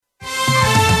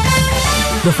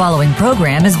The following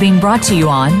program is being brought to you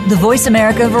on the Voice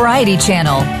America Variety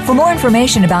Channel. For more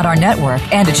information about our network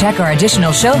and to check our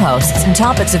additional show hosts and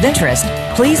topics of interest,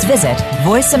 please visit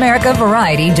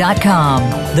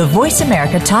voiceamericavariety.com. The Voice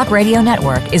America Talk Radio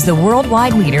Network is the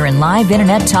worldwide leader in live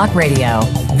Internet talk radio.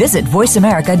 Visit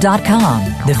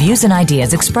voiceamerica.com. The views and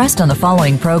ideas expressed on the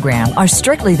following program are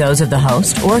strictly those of the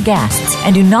host or guests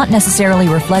and do not necessarily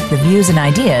reflect the views and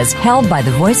ideas held by the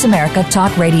Voice America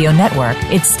Talk Radio Network,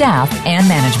 its staff, and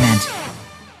management.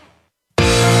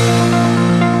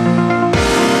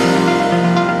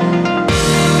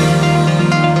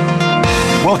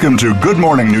 Welcome to Good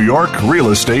Morning New York Real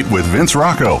Estate with Vince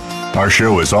Rocco. Our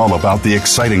show is all about the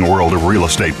exciting world of real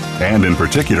estate, and in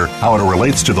particular, how it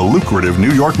relates to the lucrative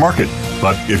New York market.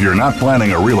 But if you're not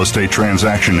planning a real estate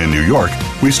transaction in New York,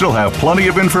 we still have plenty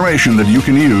of information that you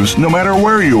can use no matter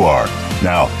where you are.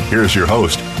 Now, here's your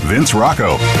host, Vince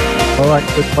Rocco. All right,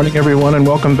 good morning, everyone, and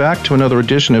welcome back to another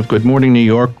edition of Good Morning New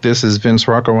York. This is Vince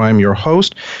Rocco. I'm your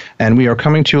host, and we are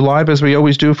coming to you live, as we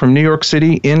always do, from New York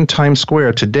City in Times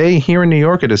Square. Today, here in New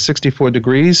York, it is 64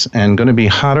 degrees and going to be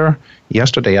hotter.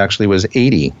 Yesterday, actually, was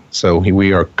 80, so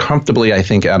we are comfortably, I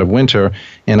think, out of winter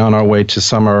and on our way to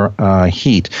summer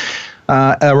heat.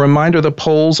 A reminder, the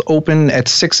polls open at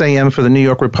 6 a.m. for the New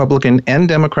York Republican and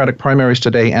Democratic primaries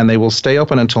today, and they will stay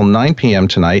open until 9 p.m.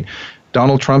 tonight.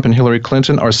 Donald Trump and Hillary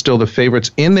Clinton are still the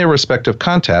favorites in their respective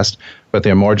contests, but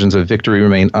their margins of victory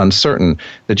remain uncertain.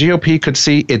 The GOP could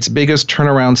see its biggest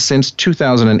turnaround since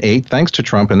 2008, thanks to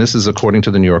Trump, and this is according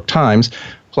to the New York Times.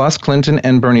 Plus, Clinton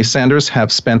and Bernie Sanders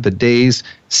have spent the days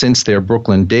since their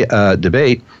Brooklyn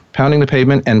debate pounding the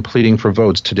pavement and pleading for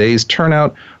votes. Today's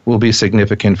turnout will be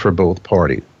significant for both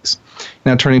parties.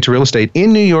 Now, turning to real estate.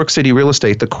 In New York City real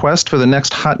estate, the quest for the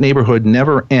next hot neighborhood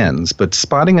never ends, but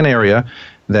spotting an area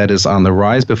that is on the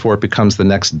rise before it becomes the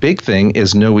next big thing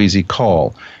is no easy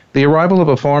call. The arrival of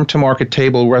a farm-to-market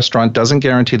table restaurant doesn't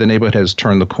guarantee the neighborhood has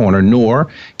turned the corner, nor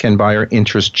can buyer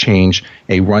interest change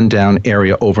a rundown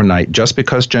area overnight. Just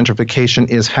because gentrification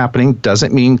is happening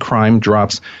doesn't mean crime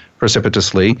drops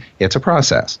precipitously. It's a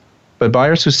process. But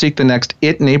buyers who seek the next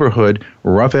it neighborhood,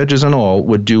 rough edges and all,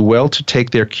 would do well to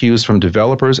take their cues from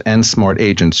developers and smart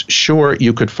agents. Sure,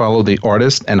 you could follow the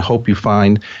artist and hope you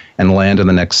find and land in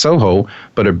the next Soho,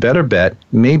 but a better bet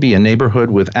may be a neighborhood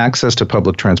with access to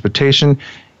public transportation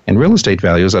and real estate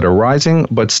values that are rising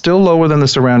but still lower than the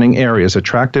surrounding areas.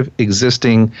 Attractive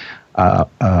existing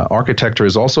architecture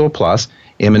is also a plus.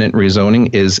 Imminent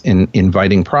rezoning is an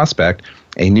inviting prospect.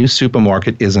 A new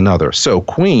supermarket is another. So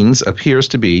Queens appears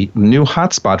to be the new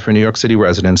hotspot for New York City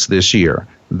residents this year.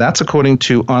 That's according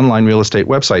to online real estate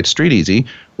website StreetEasy,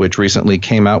 which recently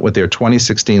came out with their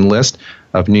 2016 list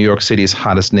of New York City's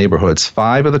hottest neighborhoods.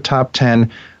 5 of the top 10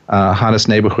 hottest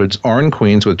neighborhoods are in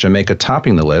Queens, with Jamaica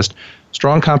topping the list.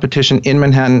 Strong competition in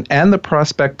Manhattan and the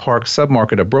Prospect Park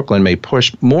submarket of Brooklyn may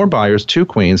push more buyers to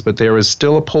Queens, but there is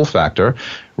still a pull factor.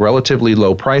 Relatively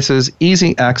low prices,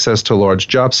 easy access to large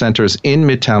job centers in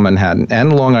Midtown Manhattan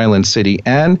and Long Island City,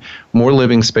 and more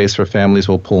living space for families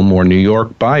will pull more New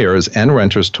York buyers and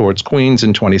renters towards Queens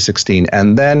in 2016.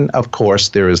 And then, of course,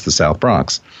 there is the South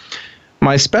Bronx.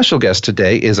 My special guest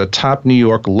today is a top New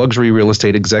York luxury real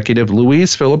estate executive,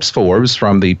 Louise Phillips Forbes,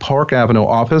 from the Park Avenue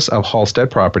office of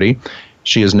Halstead Property.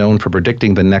 She is known for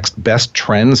predicting the next best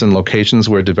trends and locations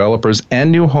where developers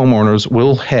and new homeowners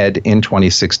will head in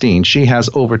 2016. She has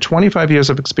over 25 years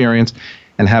of experience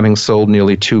and having sold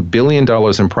nearly $2 billion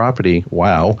in property.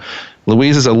 Wow.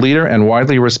 Louise is a leader and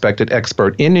widely respected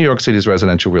expert in New York City's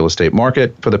residential real estate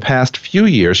market. For the past few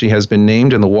years, she has been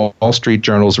named in the Wall Street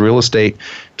Journal's Real Estate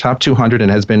Top 200 and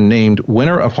has been named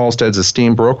winner of Halstead's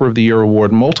Esteemed Broker of the Year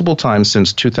award multiple times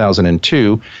since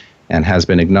 2002 and has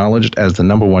been acknowledged as the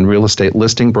 #1 real estate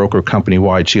listing broker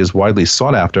company-wide. She is widely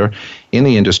sought after in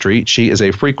the industry. She is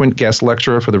a frequent guest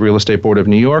lecturer for the Real Estate Board of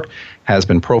New York, has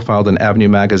been profiled in Avenue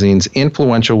Magazine's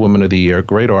Influential Woman of the Year,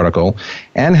 great article,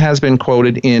 and has been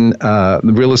quoted in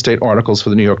real estate articles for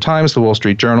the New York Times, the Wall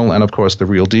Street Journal, and of course The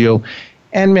Real Deal,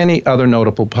 and many other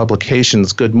notable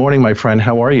publications. Good morning, my friend.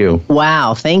 How are you?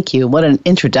 Wow, thank you. What an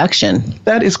introduction.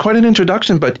 That is quite an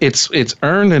introduction, but it's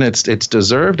earned and it's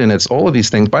deserved, and it's all of these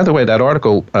things. By the way, that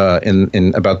article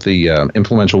in about the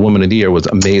Influential Woman of the Year was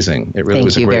amazing. It really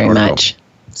was a great article. Thank you very much.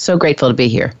 So grateful to be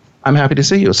here. I'm happy to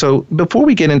see you. So before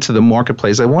we get into the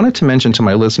marketplace, I wanted to mention to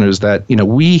my listeners that,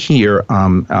 we here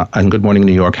on Good Morning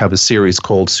New York have a series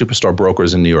called Superstar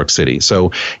Brokers in New York City.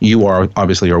 So you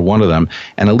obviously are one of them.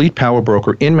 An elite power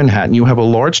broker in Manhattan. You have a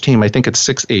large team, I think it's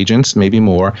 6 agents, maybe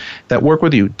more, that work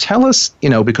with you. Tell us,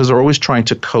 because we're always trying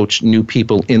to coach new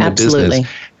people in the business.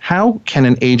 how can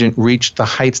an agent reach the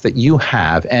heights that you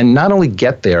have and not only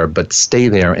get there, but stay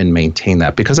there and maintain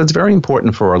that? Because it's very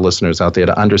important for our listeners out there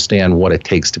to understand what it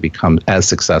takes to become as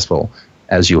successful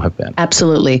as you have been.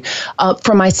 Absolutely.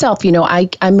 For myself,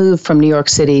 I moved from New York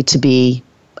City to be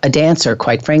a dancer,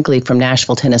 quite frankly, from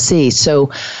Nashville, Tennessee.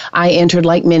 So I entered,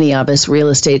 like many of us, real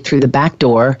estate through the back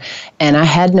door, and I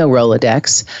had no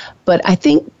Rolodex. But I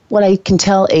think what I can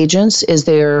tell agents is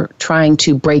they're trying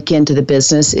to break into the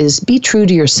business is be true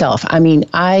to yourself. I mean,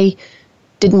 I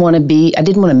didn't want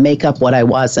to make up what I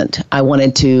wasn't. I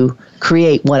wanted to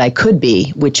create what I could be,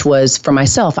 which was, for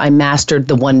myself, I mastered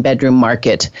the one-bedroom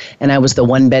market, and I was the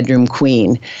one-bedroom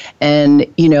queen. And,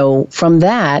 from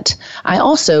that, I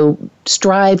also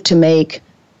strive to make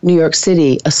New York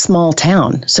City a small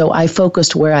town. So I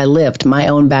focused where I lived, my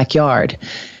own backyard.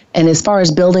 And as far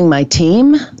as building my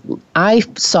team, I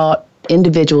sought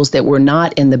individuals that were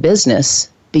not in the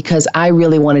business because I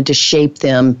really wanted to shape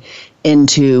them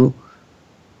into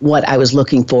what I was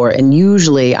looking for. And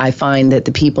usually I find that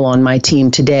the people on my team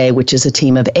today, which is a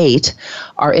team of 8,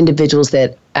 are individuals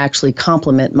that actually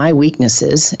complement my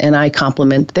weaknesses and I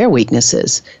complement their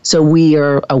weaknesses. So we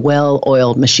are a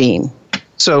well-oiled machine.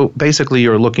 So basically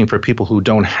you're looking for people who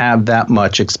don't have that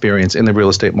much experience in the real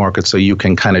estate market so you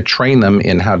can kind of train them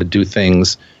in how to do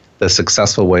things the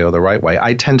successful way or the right way.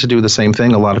 I tend to do the same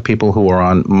thing. A lot of people who are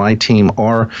on my team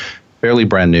are fairly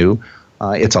brand new.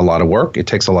 It's a lot of work. It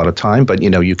takes a lot of time, but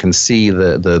you can see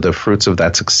the fruits of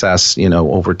that success,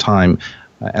 over time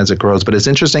as it grows. But it's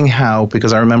interesting how,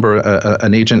 because I remember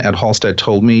an agent at Halstead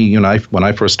told me, when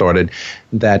I first started,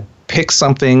 that pick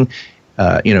something,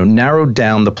 narrow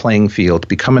down the playing field,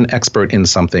 become an expert in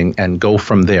something, and go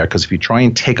from there. Because if you try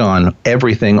and take on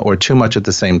everything or too much at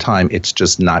the same time, it's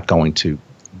just not going to work.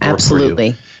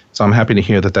 Absolutely. For you. So I'm happy to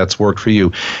hear that that's worked for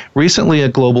you. Recently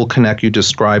at Global Connect, you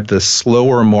described the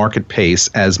slower market pace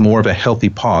as more of a healthy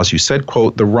pause. You said,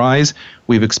 quote, the rise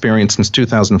we've experienced since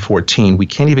 2014, we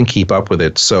can't even keep up with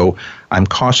it. So I'm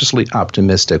cautiously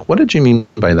optimistic. What did you mean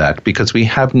by that? Because we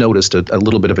have noticed a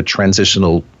little bit of a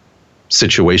transitional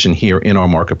situation here in our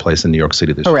marketplace in New York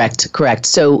City this year. Correct.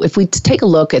 So if we take a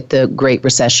look at the Great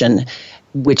Recession,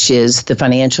 which is the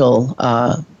financial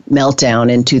meltdown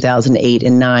in 2008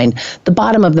 and 9, the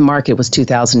bottom of the market was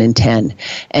 2010.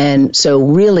 And so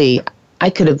really, I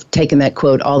could have taken that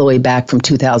quote all the way back from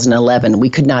 2011. We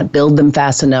could not build them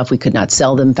fast enough. We could not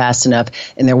sell them fast enough.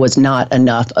 And there was not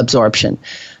enough absorption.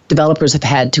 Developers have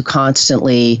had to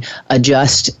constantly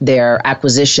adjust their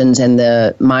acquisitions and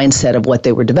the mindset of what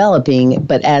they were developing.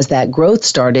 But as that growth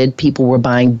started, people were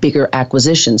buying bigger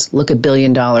acquisitions. Look at $1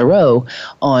 Billion Row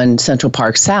on Central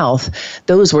Park South.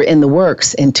 Those were in the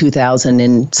works in 2000,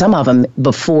 and some of them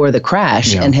before the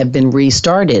crash, and have been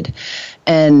restarted.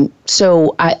 And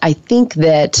so I think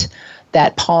that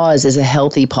pause is a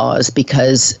healthy pause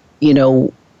because,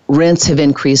 rents have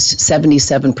increased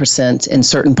 77% in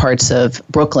certain parts of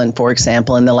Brooklyn, for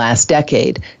example, in the last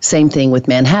decade. Same thing with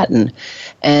Manhattan.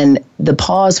 And the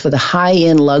pause for the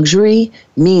high-end luxury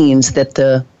means that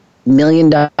the $1 million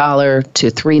to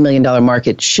 $3 million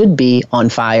market should be on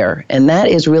fire. And that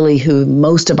is really who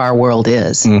most of our world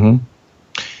is. Mm-hmm.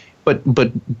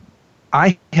 But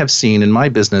I have seen in my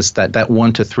business that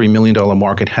 $1 to $3 million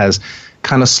market has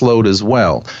kind of slowed as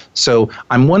well. So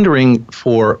I'm wondering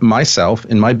for myself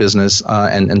in my business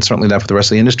and certainly that for the rest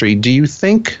of the industry, do you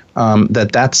think that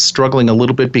that's struggling a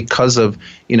little bit because of,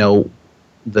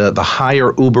 the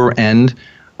higher Uber end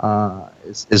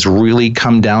is really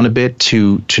come down a bit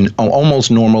to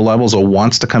almost normal levels or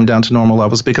wants to come down to normal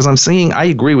levels? Because I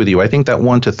agree with you. I think that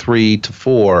 1 to 3 to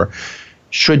 4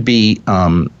 should be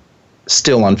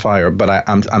still on fire, but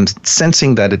I'm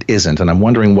sensing that it isn't, and I'm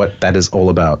wondering what that is all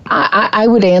about. I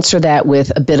would answer that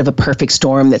with a bit of a perfect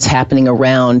storm that's happening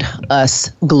around us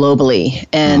globally,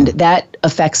 and that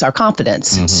affects our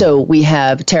confidence. Mm-hmm. So we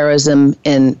have terrorism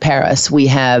in Paris. We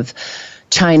have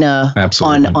China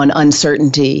on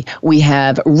uncertainty. We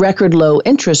have record low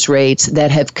interest rates that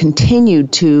have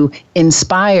continued to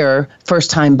inspire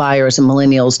first-time buyers and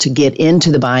millennials to get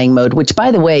into the buying mode, which,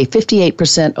 by the way,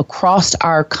 58% across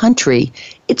our country,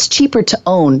 it's cheaper to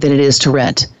own than it is to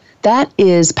rent. That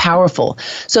is powerful.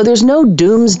 So there's no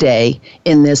doomsday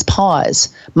in this pause.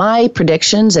 My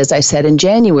predictions, as I said in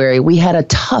January, we had a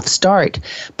tough start,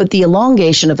 but the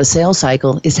elongation of a sales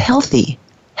cycle is healthy.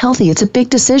 It's a big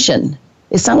decision.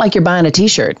 It's not like you're buying a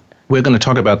T-shirt. We're going to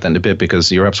talk about that in a bit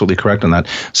because you're absolutely correct on that.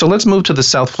 So let's move to the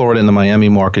South Florida and the Miami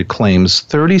market claims.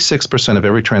 36% of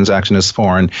every transaction is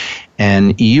foreign.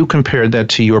 And you compared that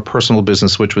to your personal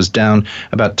business, which was down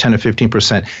about 10 or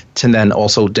 15%, to then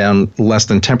also down less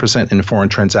than 10% in foreign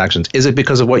transactions. Is it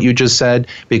because of what you just said,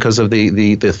 because of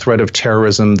the threat of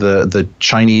terrorism, the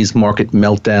Chinese market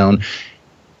meltdown?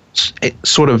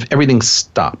 Sort of everything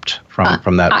stopped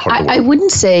from that part of the world. I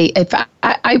wouldn't say, if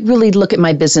I really look at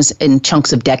my business in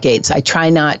chunks of decades. I try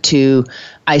not to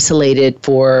isolate it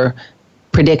for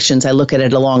predictions. I look at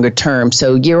it a longer term.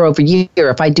 So year over year,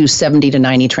 if I do 70 to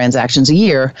 90 transactions a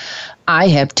year, I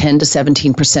have 10 to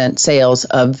 17% sales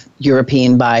of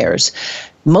European buyers.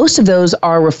 Most of those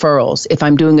are referrals. If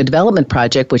I'm doing a development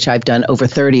project, which I've done over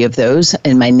 30 of those,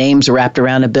 and my name's wrapped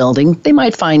around a building, they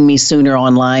might find me sooner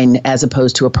online as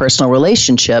opposed to a personal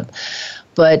relationship.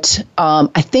 But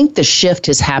I think the shift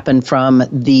has happened from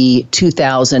the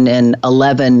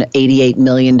 2011 $88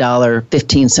 million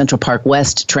 15 Central Park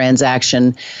West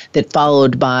transaction that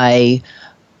followed by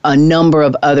a number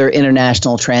of other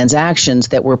international transactions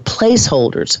that were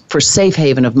placeholders for safe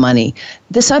haven of money.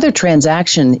 This other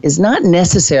transaction is not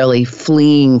necessarily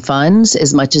fleeing funds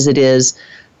as much as it is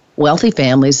wealthy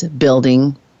families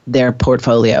building their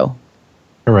portfolio.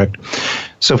 Correct.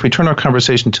 So if we turn our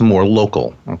conversation to more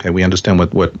local, okay, we understand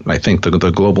what I think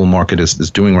the global market is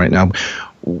doing right now.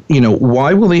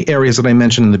 Why will the areas that I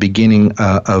mentioned in the beginning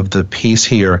of the piece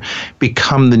here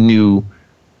become the new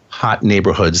hot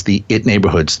neighborhoods, the IT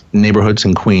neighborhoods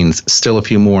in Queens, still a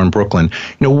few more in Brooklyn?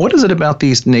 What is it about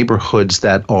these neighborhoods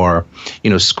that are,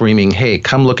 screaming, hey,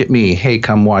 come look at me, hey,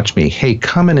 come watch me, hey,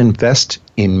 come and invest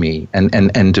in me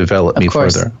and develop me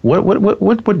further?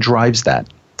 What drives that?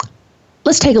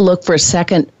 Let's take a look for a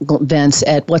second, Vince,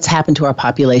 at what's happened to our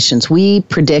populations. We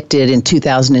predicted in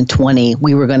 2020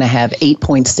 we were going to have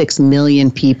 8.6 million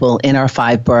people in our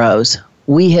 5 boroughs.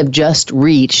 We have just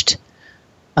reached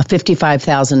a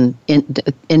 55,000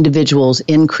 individuals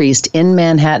increased in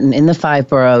Manhattan in the 5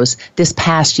 boroughs this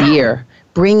past year,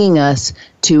 bringing us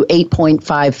to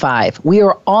 8.55. We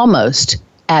are almost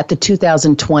at the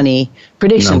 2020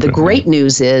 prediction. The great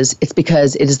news is it's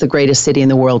because it is the greatest city in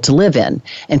the world to live in,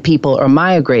 and people are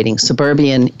migrating,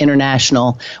 suburban,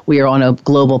 international. We are on a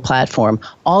global platform.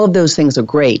 All of those things are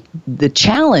great. The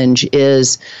challenge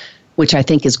is, which I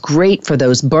think is great for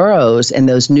those boroughs and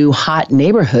those new hot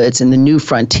neighborhoods and the new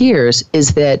frontiers,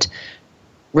 is that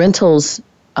rentals,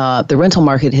 the rental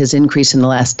market has increased in the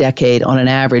last decade on an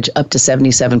average up to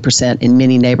 77% in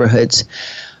many neighborhoods.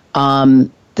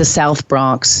 The South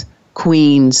Bronx,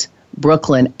 Queens,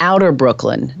 Brooklyn, outer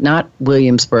Brooklyn, not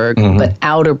Williamsburg, but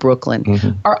outer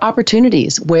Brooklyn, are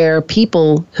opportunities where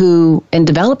people and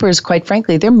developers, quite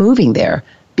frankly, they're moving there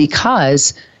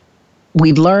because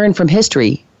we've learned from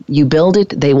history, you build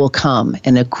it, they will come.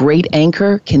 And a great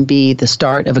anchor can be the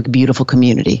start of a beautiful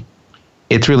community.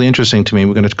 It's really interesting to me.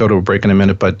 We're going to go to a break in a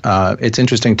minute, but it's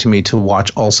interesting to me to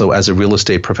watch also as a real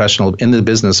estate professional in the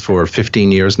business for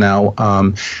 15 years now,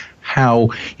 how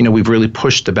we've really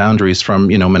pushed the boundaries from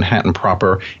Manhattan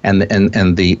proper and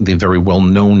the very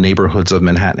well-known neighborhoods of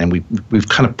Manhattan, and we've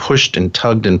kind of pushed and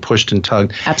tugged and pushed and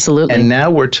tugged. Absolutely. And now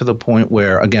we're to the point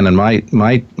where, again, in my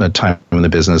time in the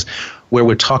business, where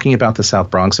we're talking about the South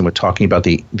Bronx and we're talking about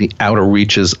the outer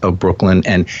reaches of Brooklyn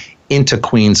and into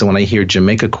Queens. And when I hear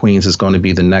Jamaica Queens is going to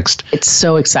be the next. It's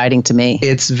so exciting to me.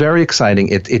 It's very exciting.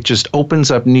 It just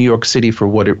opens up New York City for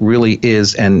what it really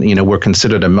is. And, we're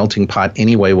considered a melting pot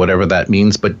anyway, whatever that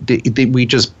means. But we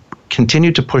just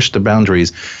continue to push the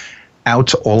boundaries out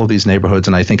to all of these neighborhoods.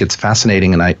 And I think it's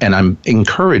fascinating. And I'm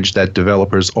encouraged that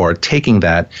developers are taking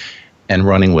that and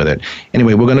running with it.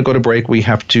 Anyway, we're going to go to break.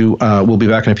 We'll be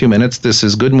back in a few minutes. This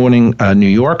is Good Morning New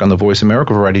York on the Voice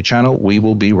America Variety Channel. We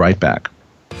will be right back.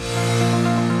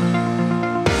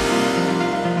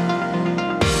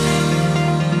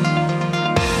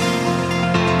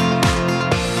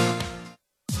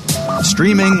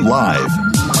 Streaming live,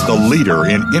 the leader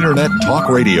in Internet talk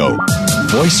radio,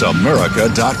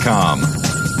 voiceamerica.com.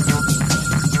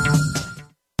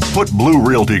 Put Blue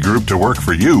Realty Group to work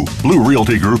for you. Blue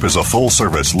Realty Group is a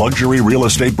full-service luxury real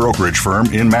estate brokerage firm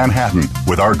in Manhattan.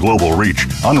 With our global reach,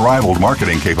 unrivaled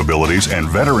marketing capabilities, and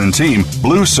veteran team,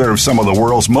 Blue serves some of the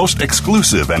world's most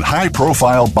exclusive and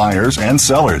high-profile buyers and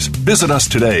sellers. Visit us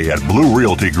today at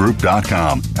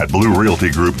BlueRealtyGroup.com. At Blue Realty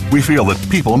Group, we feel that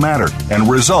people matter and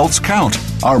results count.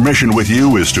 Our mission with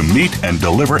you is to meet and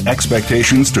deliver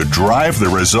expectations to drive the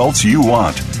results you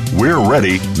want. We're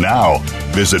ready now.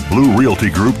 Visit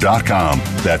BlueRealtyGroup.com.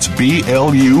 That's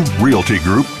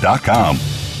BLURealtyGroup.com.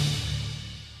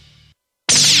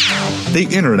 The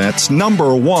Internet's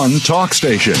 #1 talk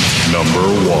station.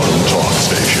 #1 talk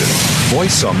station.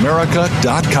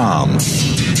 voiceamerica.com.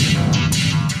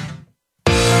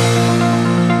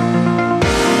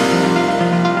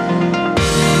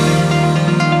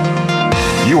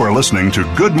 You are listening to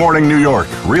Good Morning New York,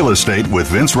 Real Estate with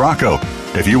Vince Rocco.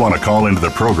 If you want to call into the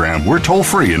program, we're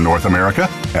toll-free in North America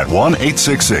at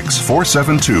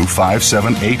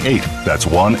 1-866-472-5788. That's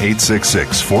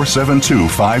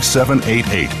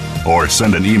 1-866-472-5788. Or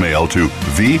send an email to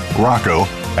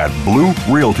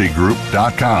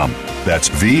vrocco@bluerealtygroup.com. That's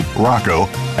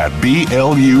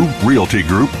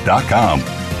vrocco@blurealtygroup.com.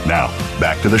 Now,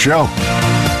 back to the show.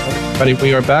 Buddy,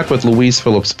 we are back with Louise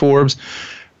Phillips Forbes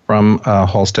from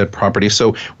Halstead Property.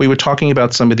 So we were talking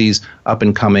about some of these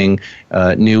up-and-coming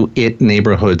new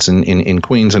neighborhoods in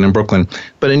Queens and in Brooklyn.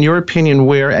 But in your opinion,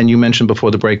 where, and you mentioned before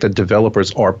the break that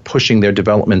developers are pushing their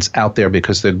developments out there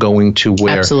because they're going to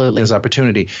where Absolutely. There's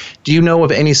opportunity. Do you know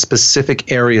of any specific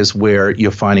areas where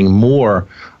you're finding more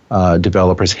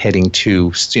developers heading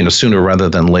to, sooner rather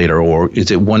than later? Or is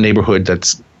it one neighborhood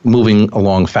that's moving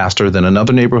along faster than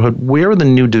another neighborhood? Where are the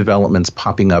new developments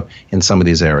popping up in some of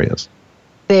these areas?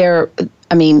 If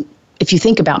you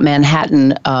think about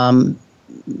Manhattan and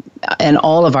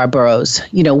all of our boroughs,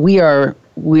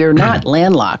 we're not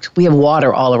landlocked. We have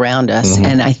water all around us. Mm-hmm.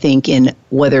 And I think in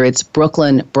whether it's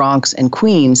Brooklyn, Bronx, and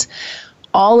Queens,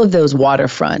 all of those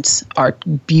waterfronts are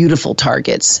beautiful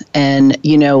targets. And,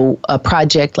 a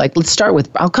project like,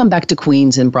 I'll come back to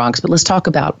Queens and Bronx, but let's talk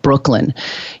about Brooklyn.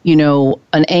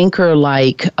 An anchor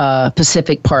like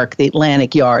Pacific Park, the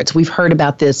Atlantic Yards. We've heard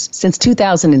about this since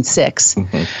 2006.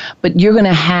 Mm-hmm. But you're going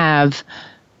to have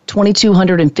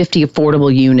 2,250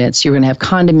 affordable units. You're going to have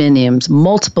condominiums,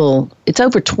 it's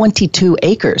over 22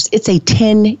 acres. It's a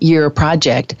 10-year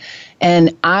project.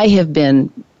 And I have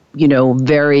been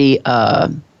very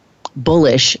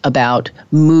bullish about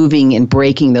moving and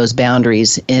breaking those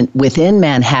boundaries within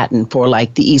Manhattan for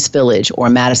like the East Village or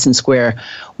Madison Square,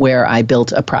 where I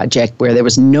built a project where there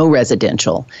was no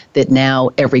residential, that now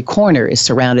every corner is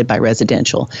surrounded by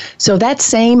residential. So that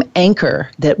same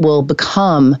anchor that will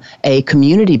become a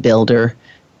community builder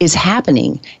is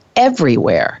happening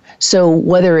everywhere. So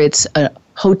whether it's a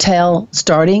hotel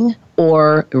starting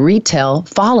or retail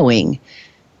following,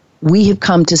 we have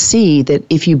come to see that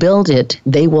if you build it,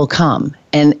 they will come.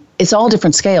 And it's all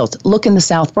different scales. Look in the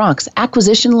South Bronx.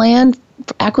 Land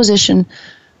acquisition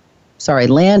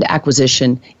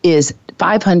is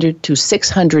 500 to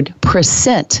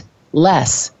 600%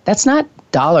 less. That's not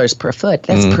dollars per foot.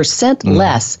 That's percent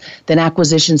less than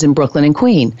acquisitions in Brooklyn and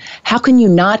Queens. How can you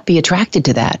not be attracted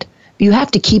to that? You have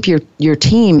to keep your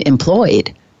team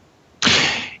employed.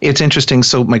 It's interesting.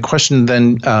 So my question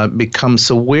then becomes,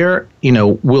 so where,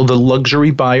 will the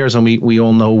luxury buyers, and we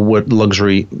all know what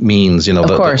luxury means, the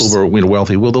uber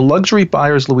wealthy, will the luxury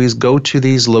buyers, Louise, go to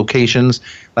these locations?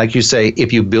 Like you say,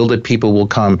 if you build it, people will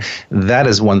come. That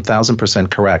is 1,000%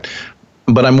 correct.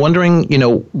 But I'm wondering,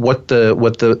 what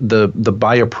the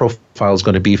buyer profile is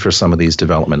going to be for some of these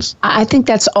developments. I think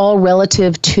that's all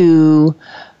relative to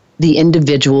the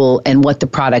individual and what the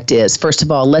product is. First of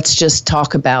all, let's just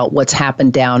talk about what's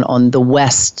happened down on the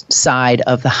west side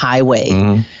of the highway.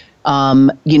 Mm-hmm.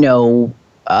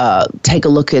 Take a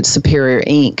look at Superior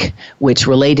Inc., which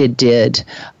Related did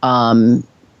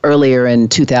earlier in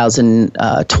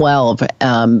 2012.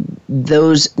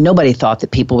 Nobody thought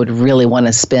that people would really want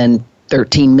to spend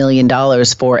 $13 million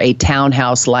for a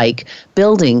townhouse-like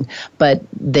building, but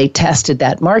they tested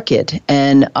that market.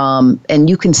 And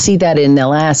you can see that in the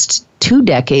last 2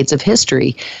 decades of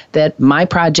history, that my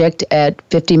project at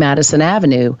 50 Madison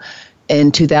Avenue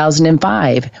in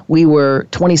 2005, we were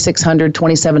 2,600,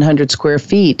 2,700 square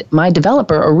feet. My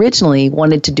developer originally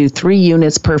wanted to do 3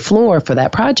 units per floor for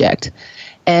that project.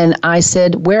 And I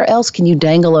said, where else can you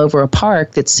dangle over a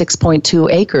park that's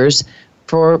 6.2 acres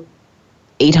for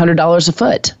 $800 a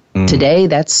foot? Today,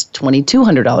 that's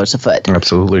 $2,200 a foot.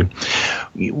 Absolutely.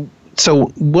 So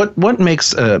what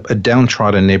makes a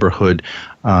downtrodden neighborhood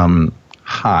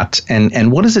hot,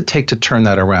 and what does it take to turn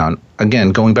that around?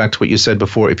 Again, going back to what you said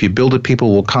before, if you build it,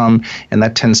 people will come, and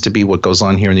that tends to be what goes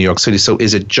on here in New York City. So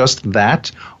is it just that,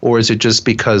 or is it just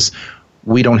because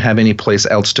we don't have any place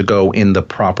else to go in the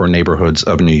proper neighborhoods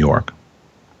of New York?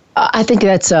 I think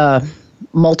that's a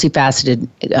multifaceted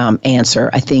answer.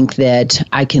 I think that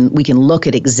we can look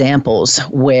at examples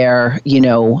where,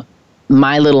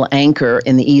 my little anchor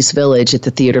in the East Village at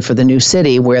the Theater for the New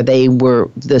City, where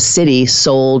the city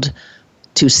sold,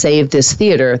 to save this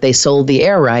theater, they sold the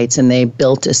air rights and they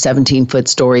built a 17-foot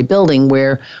story building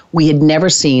where we had never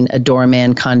seen a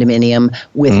doorman condominium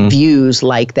with views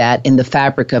like that in the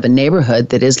fabric of a neighborhood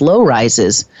that is low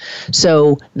rises.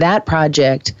 So that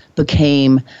project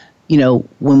became,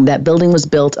 when that building was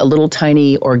built, a little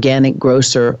tiny organic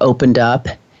grocer opened up,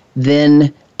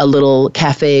 then a little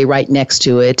cafe right next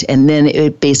to it, and then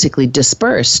it basically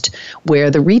dispersed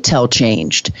where the retail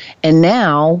changed. And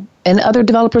now, and other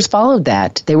developers followed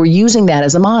that. They were using that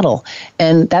as a model.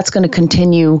 And that's going to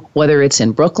continue whether it's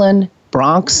in Brooklyn,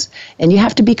 Bronx, and you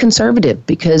have to be conservative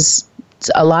because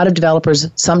a lot of developers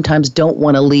sometimes don't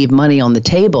want to leave money on the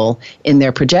table in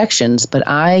their projections, but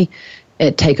I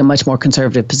take a much more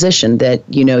conservative position that,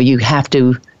 you have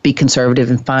to be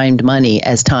conservative and find money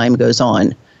as time goes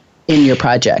on in your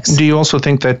projects. Do you also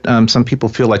think that some people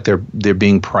feel like they're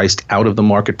being priced out of the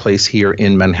marketplace here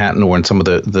in Manhattan or in some of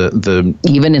the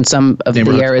even in some of the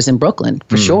areas in Brooklyn,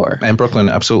 for sure. And Brooklyn,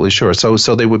 absolutely sure.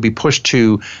 So they would be pushed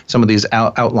to some of these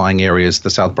outlying areas,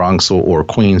 the South Bronx or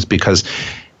Queens, because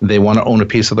they want to own a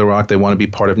piece of the rock. They want to be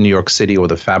part of New York City or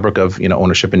the fabric of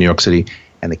ownership in New York City,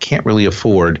 and they can't really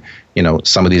afford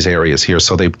some of these areas here.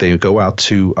 So they go out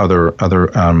to other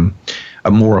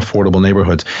more affordable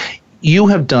neighborhoods. You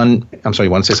have done, I'm sorry,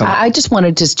 you want to say something? I just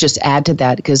wanted to just add to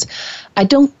that because I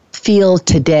don't feel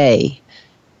today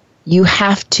you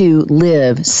have to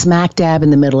live smack dab in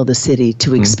the middle of the city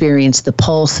to experience the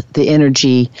pulse, the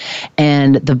energy,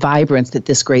 and the vibrance that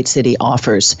this great city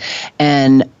offers.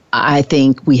 And I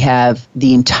think we have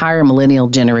the entire millennial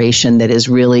generation that has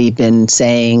really been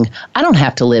saying, I don't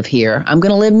have to live here. I'm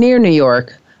going to live near New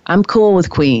York. I'm cool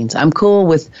with Queens. I'm cool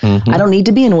with, I don't need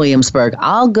to be in Williamsburg.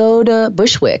 I'll go to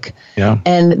Bushwick. Yeah.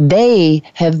 And they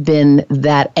have been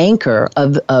that anchor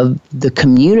of the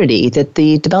community that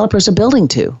the developers are building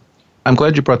to. I'm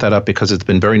glad you brought that up because it's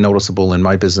been very noticeable in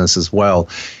my business as well.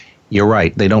 You're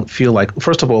right. They don't feel like,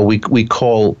 first of all, we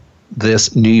call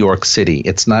this New York City.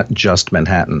 It's not just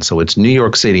Manhattan. So it's New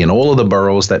York City and all of the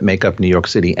boroughs that make up New York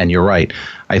City. And you're right.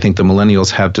 I think the millennials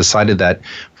have decided that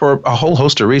for a whole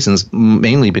host of reasons,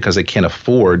 mainly because they can't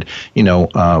afford,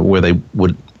 where they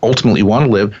would ultimately want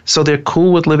to live. So they're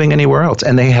cool with living anywhere else.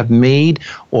 And they have made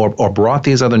or brought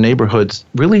these other neighborhoods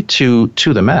really to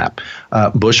the map.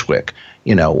 Bushwick,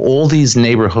 all these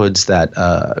neighborhoods that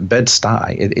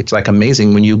Bed-Stuy, it's like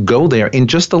amazing. When you go there, in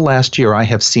just the last year, I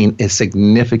have seen a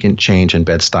significant change in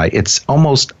Bed-Stuy. It's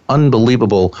almost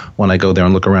unbelievable when I go there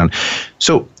and look around.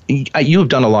 So you've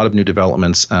done a lot of new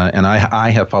developments, and I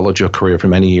have followed your career for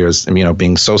many years,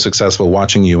 being so successful,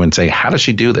 watching you and say, how does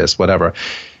she do this, whatever.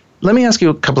 Let me ask you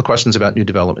a couple of questions about new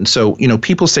development. So,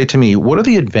 people say to me, what are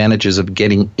the advantages of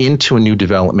getting into a new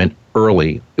development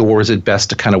early? Or is it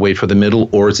best to kind of wait for the middle?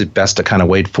 Or is it best to kind of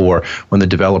wait for when the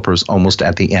developer's almost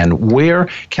at the end? Where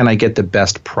can I get the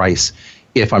best price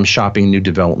if I'm shopping new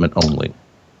development only?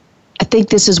 I think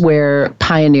this is where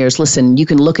pioneers, listen, you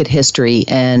can look at history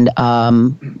and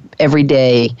every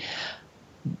day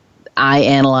I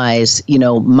analyze,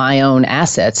 my own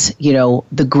assets.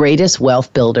 The greatest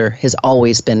wealth builder has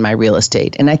always been my real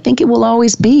estate. And I think it will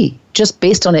always be, just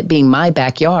based on it being my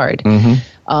backyard.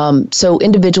 So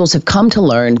individuals have come to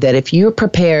learn that if you're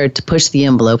prepared to push the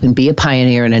envelope and be a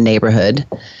pioneer in a neighborhood,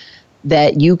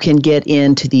 that you can get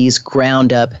into these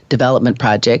ground up development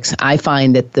projects. I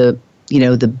find that the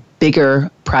bigger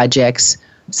projects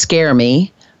scare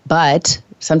me, but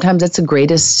sometimes that's the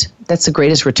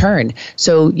greatest return.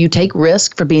 So you take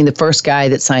risk for being the first guy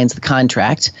that signs the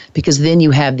contract, because then you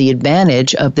have the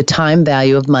advantage of the time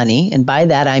value of money. And by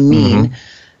that, I mean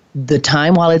the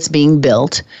time while it's being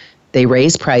built. They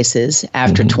raise prices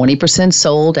after 20%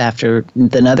 sold, after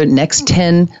the next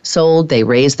 10 sold, they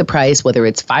raise the price, whether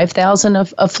it's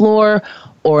 $5,000 a floor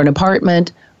or an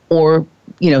apartment or,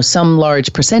 some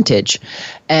large percentage.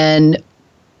 And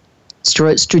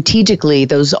strategically,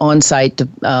 those on-site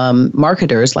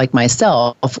marketers like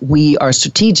myself, we are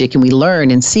strategic and we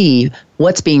learn and see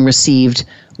what's being received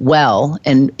well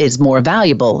and is more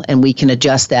valuable, and we can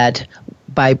adjust that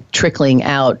by trickling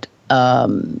out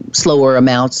slower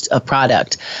amounts of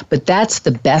product. But that's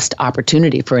the best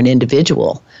opportunity for an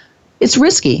individual. It's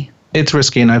risky. It's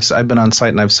risky, and I've been on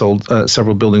site and I've sold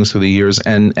several buildings through the years,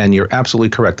 and you're absolutely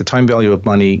correct. The time value of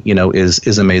money,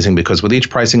 is amazing, because with each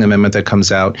pricing amendment that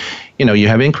comes out, you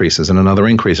have increases and another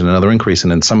increase and another increase,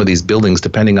 and in some of these buildings,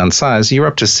 depending on size, you're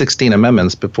up to 16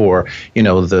 amendments before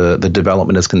the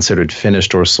development is considered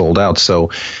finished or sold out.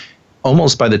 So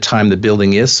almost by the time the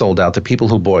building is sold out, the people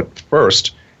who bought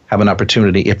first have an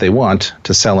opportunity, if they want,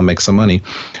 to sell and make some money.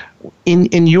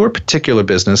 In your particular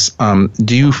business,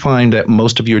 do you find that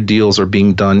most of your deals are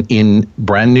being done in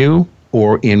brand new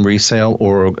or in resale,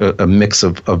 or a mix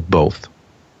of both?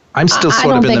 I'm still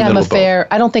sort of in the middle of both.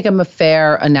 I don't think I'm a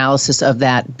fair analysis of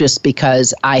that, just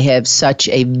because I have such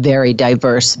a very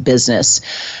diverse business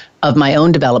of my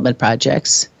own development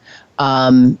projects,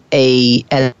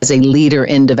 as a leader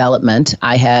in development,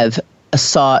 I have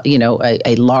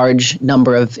a large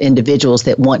number of individuals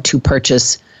that want to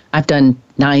purchase. I've done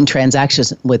 9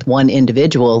 transactions with one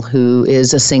individual who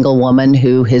is a single woman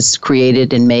who has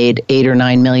created and made $8 or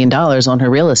 $9 million on her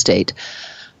real estate.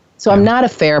 So I'm not a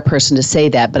fair person to say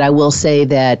that, but I will say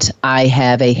that I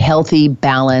have a healthy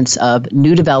balance of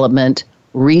new development,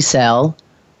 resale,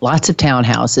 lots of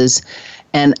townhouses.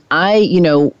 And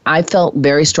I felt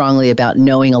very strongly about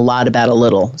knowing a lot about a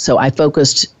little. So I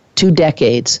focused 2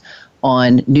 decades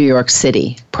on New York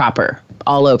City proper,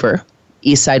 all over,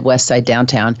 east side, west side,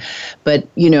 downtown. But,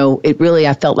 it really,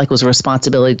 I felt like it was a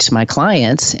responsibility to my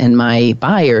clients and my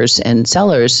buyers and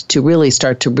sellers to really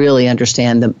start to really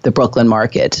understand the Brooklyn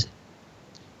market.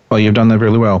 Well, you've done that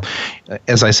really well.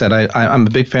 As I said, I'm a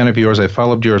big fan of yours. I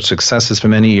followed your successes for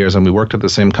many years, and we worked at the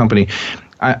same company.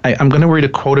 I'm going to read a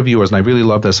quote of yours, and I really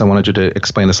love this. I wanted you to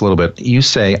explain this a little bit. You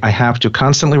say, I have to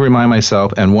constantly remind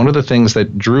myself, and one of the things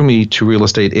that drew me to real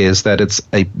estate is that it's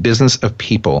a business of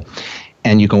people.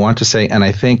 And you go on to say, and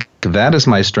I think that is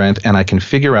my strength, and I can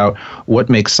figure out what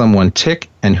makes someone tick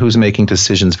and who's making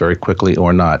decisions very quickly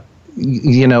or not.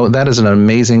 That is an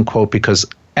amazing quote, because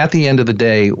at the end of the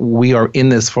day, we are in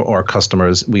this for our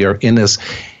customers. We are in this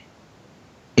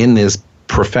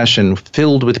profession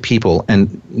filled with people.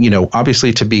 And,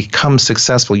 obviously to become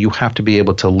successful, you have to be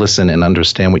able to listen and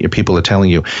understand what your people are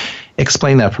telling you.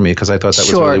 Explain that for me, because I thought that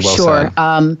was really well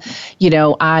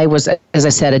said. I was, as I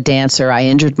said, a dancer. I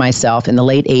injured myself in the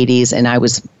late 80s, and I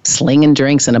was slinging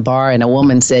drinks in a bar, and a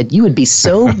woman said, you would be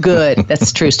so good. That's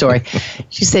a true story.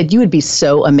 She said, you would be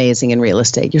so amazing in real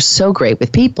estate. You're so great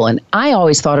with people. And I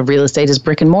always thought of real estate as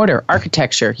brick and mortar,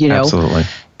 architecture, Absolutely.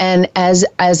 And as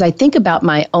I think about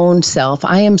my own self,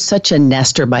 I am such a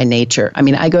nester by nature. I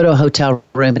mean, I go to a hotel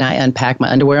room and I unpack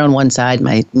my underwear on one side,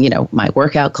 my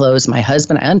workout clothes, my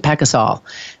husband, I unpack us all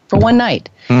for one night.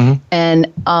 Mm-hmm.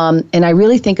 And I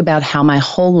really think about how my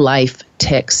whole life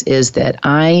ticks is that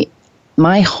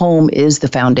my home is the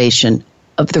foundation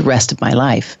of the rest of my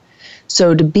life.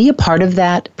 So to be a part of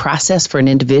that process for an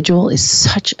individual is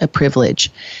such a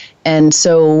privilege. And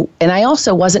I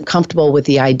also wasn't comfortable with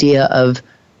the idea of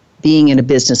being in a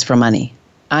business for money.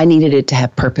 I needed it to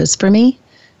have purpose for me.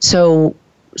 So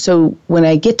when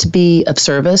I get to be of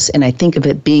service and I think of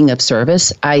it being of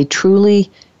service, the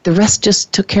rest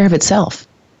just took care of itself.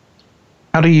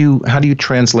 How do you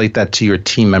translate that to your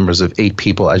team members of 8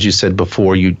 people? As you said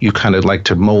before, you kind of like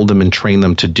to mold them and train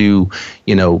them to do,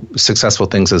 successful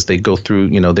things as they go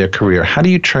through, their career. How do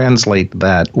you translate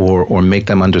that or make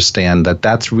them understand that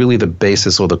that's really the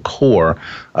basis or the core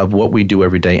of what we do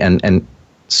every day? And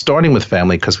starting with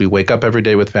family, because we wake up every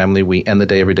day with family, we end the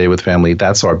day every day with family.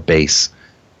 That's our base.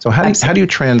 So how do you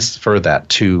transfer that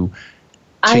to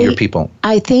your people?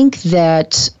 I think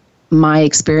that my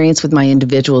experience with my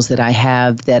individuals that I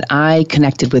have, that I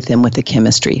connected with them with the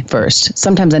chemistry first.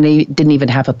 Sometimes I didn't even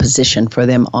have a position for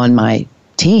them on my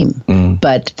team,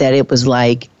 but that it was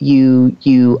like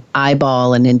you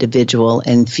eyeball an individual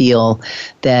and feel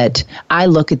that I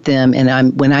look at them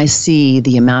and when I see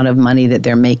the amount of money that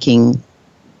they're making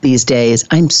these days,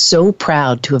 I'm so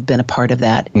proud to have been a part of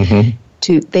that. Mm-hmm.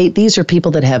 These are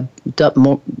people that have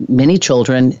many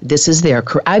children. This is their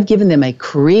career. I've given them a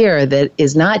career that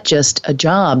is not just a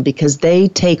job, because they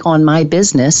take on my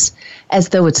business as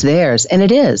though it's theirs. And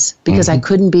it is, because I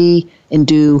couldn't be and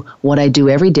do what I do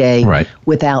every day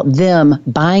without them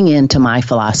buying into my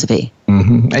philosophy.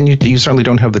 Mm-hmm. And you certainly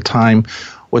don't have the time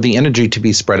or the energy to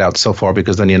be spread out so far,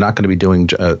 because then you're not going to be doing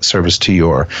service to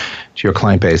your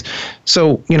client base.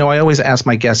 So, I always ask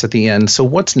my guests at the end, so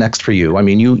what's next for you? I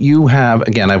mean, you have,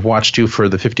 again, I've watched you for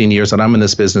the 15 years that I'm in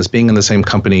this business, being in the same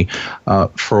company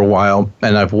for a while,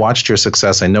 and I've watched your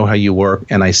success. I know how you work,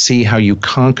 and I see how you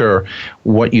conquer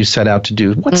what you set out to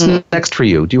do. What's next for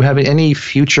you? Do you have any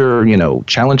future,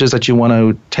 challenges that you want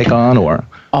to take on, or?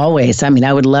 Always. I mean,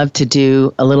 I would love to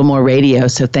do a little more radio.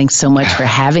 So thanks so much for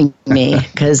having me,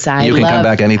 because you can come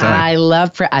back anytime. I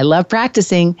love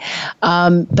practicing,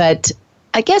 but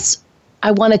I guess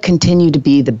I want to continue to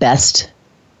be the best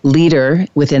leader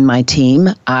within my team.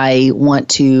 I want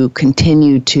to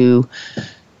continue to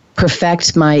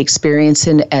perfect my experience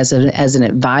as an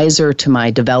advisor to my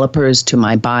developers, to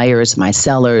my buyers, my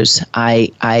sellers.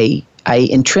 I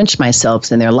entrench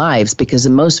myself in their lives, because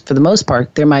for the most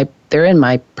part, they're in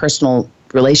my personal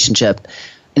relationship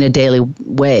in a daily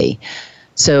way.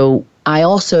 So I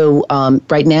also,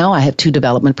 right now, I have 2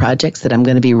 development projects that I'm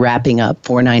going to be wrapping up.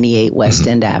 498 West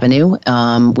End Avenue,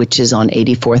 which is on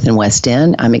 84th and West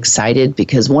End. I'm excited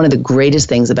because one of the greatest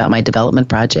things about my development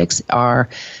projects are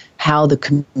how the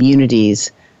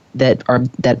communities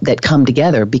that come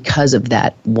together because of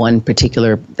that one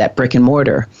particular, that brick and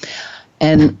mortar.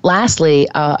 And lastly,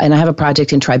 and I have a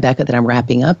project in Tribeca that I'm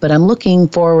wrapping up, but I'm looking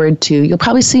forward to, you'll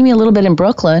probably see me a little bit in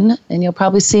Brooklyn, and you'll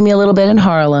probably see me a little bit in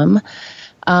Harlem.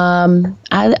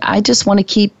 I just want to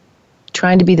keep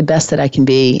trying to be the best that I can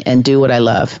be and do what I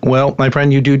love. Well, my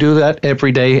friend, you do that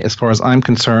every day. As far as I'm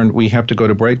concerned, we have to go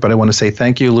to break, but I want to say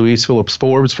thank you, Louise Phillips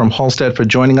Forbes from Halstead, for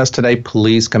joining us today.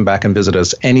 Please come back and visit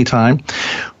us anytime.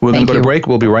 We're going to go to break.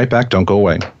 We'll be right back. Don't go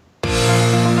away.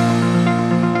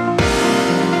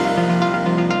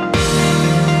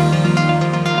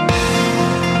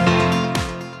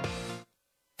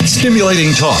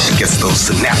 Stimulating talk gets those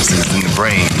synapses in the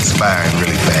brain firing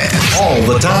really fast. All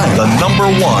the time. The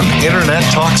 #1 Internet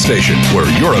talk station where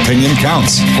your opinion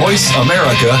counts.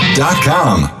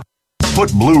 VoiceAmerica.com.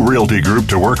 Put Blue Realty Group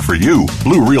to work for you.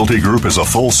 Blue Realty Group is a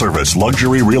full-service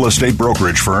luxury real estate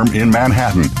brokerage firm in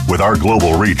Manhattan. With our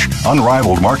global reach,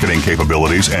 unrivaled marketing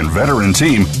capabilities, and veteran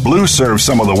team, Blue serves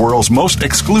some of the world's most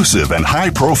exclusive and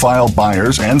high-profile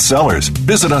buyers and sellers.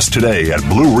 Visit us today at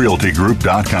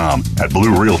BlueRealtyGroup.com. At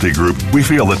Blue Realty Group, we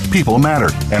feel that people matter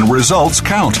and results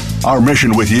count. Our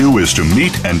mission with you is to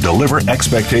meet and deliver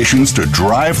expectations to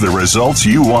drive the results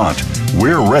you want.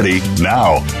 We're ready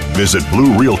now. Visit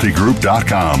BlueRealtyGroup.com.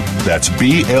 That's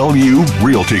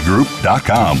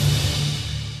BLURealtyGroup.com.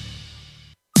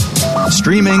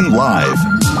 Streaming live.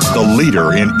 The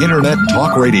leader in Internet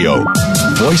talk radio.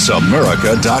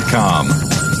 VoiceAmerica.com.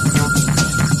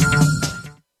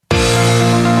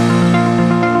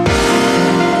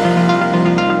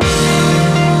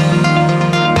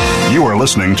 You are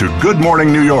listening to Good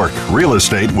Morning New York, Real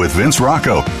Estate with Vince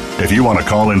Rocco. If you want to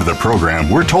call into the program,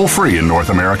 we're toll-free in North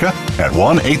America at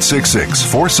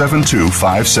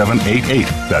 1-866-472-5788.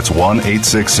 That's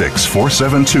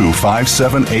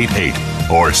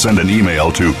 1-866-472-5788. Or send an email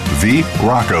to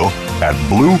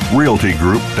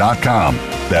vrocco@bluerealtygroup.com.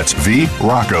 That's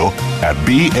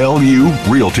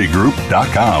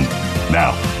vrocco@blurealtygroup.com.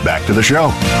 Now, back to the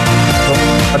show.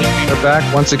 We're back.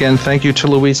 Once again, thank you to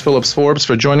Louise Phillips Forbes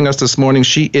for joining us this morning.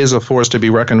 She is a force to be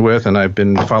reckoned with, and I've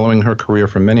been following her career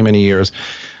for many, many years,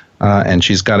 and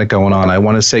she's got it going on. I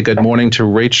want to say good morning to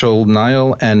Rachel,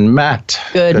 Niall, and Matt.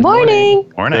 Good morning.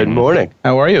 Good morning.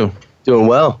 How are you? Doing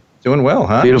well. Doing well,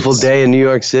 huh? Beautiful day in New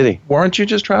York City. Weren't you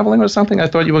just traveling or something? I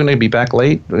thought you were going to be back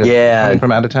late. Yeah. Coming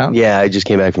from out of town? Yeah, I just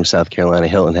came back from South Carolina,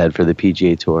 Hilton Head, for the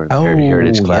PGA Tour.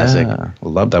 Heritage Classic. Yeah.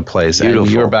 Love that place. Beautiful.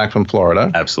 And you're back from Florida.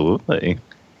 Absolutely.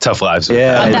 Tough lives.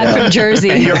 Yeah. I'm back from Jersey.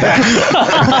 You're back.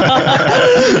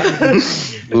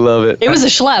 Love it. It was a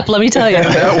schlep, let me tell you.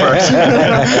 That works.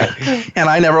 And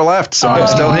I never left, so I'm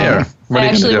still here. What I are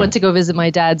you actually gonna do? went to go visit my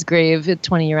dad's grave at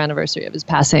 20-year anniversary of his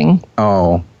passing.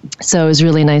 Oh. So it was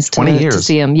really nice 20 to years.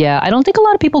 see him. Yeah, I don't think a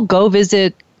lot of people go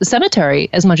visit the cemetery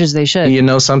as much as they should. You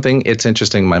know something? It's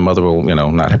interesting. My mother will,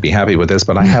 not be happy with this,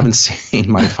 but I haven't seen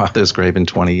my father's grave in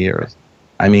 20 years.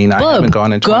 I mean, I haven't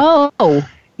gone in 20 Go.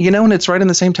 And it's right in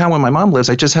the same town where my mom lives.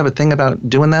 I just have a thing about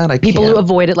doing that. People who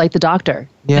avoid it like the doctor.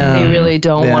 Yeah. They really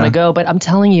don't want to go. But I'm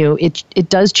telling you, it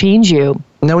does change you.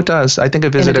 No, it does. I think a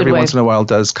visit good every way. once in a while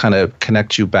does kind of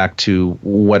connect you back to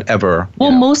whatever. Well,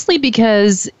 mostly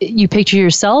because you picture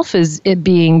yourself as it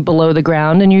being below the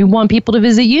ground and you want people to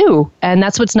visit you. And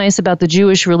that's what's nice about the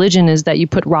Jewish religion is that you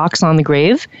put rocks on the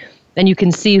grave and you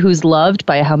can see who's loved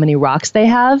by how many rocks they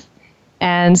have.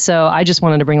 And so I just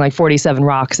wanted to bring like 47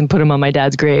 rocks and put them on my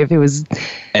dad's grave.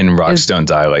 And rocks don't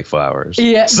die like flowers.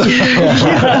 Yeah. So,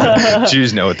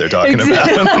 Jews know what they're talking about.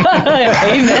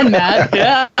 Amen, Matt.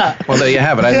 Yeah. Well, there you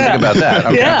have it. I didn't think about that.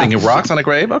 I'm thinking rocks on a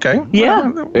grave. Okay.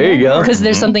 Yeah. There you go. Because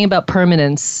there's something about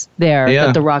permanence there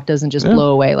that the rock doesn't just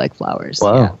blow away like flowers.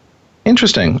 Wow. Yeah.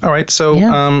 Interesting. All right. So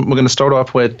we're going to start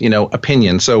off with,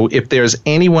 opinion. So if there's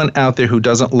anyone out there who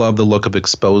doesn't love the look of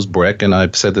exposed brick, and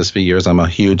I've said this for years, I'm a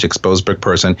huge exposed brick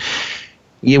person.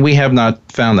 We have not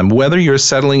found them. Whether you're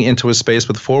settling into a space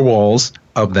with 4 walls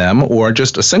of them or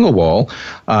just a single wall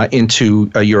into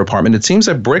your apartment, it seems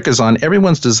that brick is on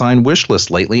everyone's design wish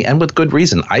list lately, and with good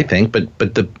reason, I think. But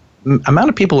the amount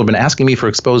of people who have been asking me for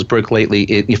exposed brick lately,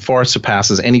 it far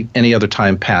surpasses any other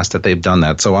time past that they've done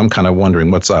that. So I'm kind of wondering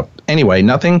what's up. Anyway,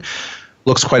 nothing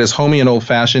looks quite as homey and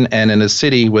old-fashioned, and in a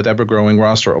city with ever-growing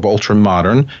roster of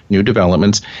ultra-modern new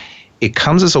developments, it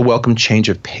comes as a welcome change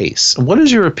of pace. What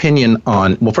is your opinion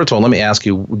on, well, first of all, let me ask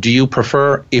you, do you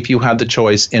prefer, if you had the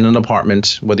choice in an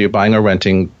apartment, whether you're buying or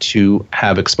renting, to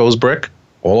have exposed brick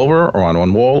all over or on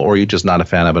one wall, or are you just not a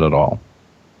fan of it at all?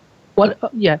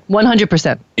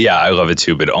 100%. Yeah, I love it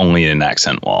too, but only an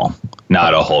accent wall.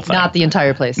 Not a whole thing. Not the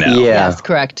entire place. No. Yeah. Yes,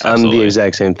 correct. I'm the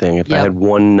exact same thing. If I had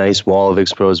one nice wall of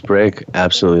exposed brick,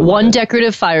 absolutely. One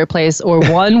decorative fireplace or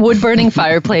one wood-burning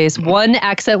fireplace, one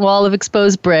accent wall of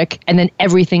exposed brick, and then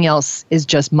everything else is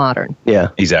just modern. Yeah.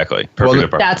 Exactly. Perfect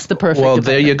apartment. That's the perfect Well, apartment.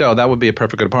 there you go. That would be a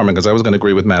perfect apartment because I was going to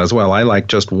agree with Matt as well. I like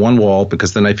just one wall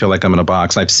because then I feel like I'm in a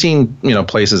box. I've seen,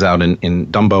 places out in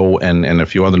Dumbo and a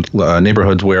few other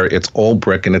neighborhoods where it's all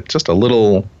brick and it's just a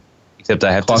little Except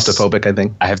I have claustrophobic, I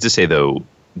think. I have to say, though,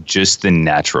 just the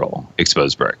natural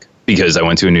exposed brick. Because I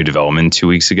went to a new development 2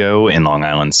 weeks ago in Long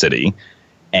Island City,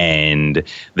 and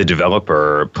the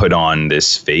developer put on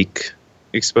this fake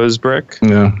exposed brick.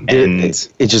 Yeah. And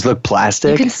it just looked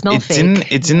plastic. You can smell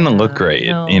fake. It didn't look great,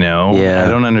 no. Yeah. I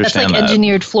don't That's understand like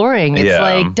engineered flooring. It's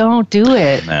like, don't do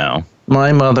it. No.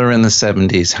 My mother in the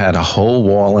 70s had a whole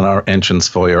wall in our entrance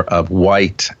foyer of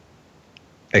white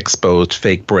exposed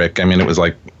fake brick. I mean, it was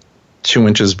like 2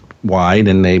 inches wide,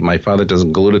 and my father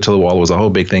just glued it to the wall. It was a whole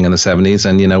big thing in the 70s.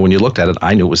 And, when you looked at it,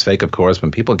 I knew it was fake, of course.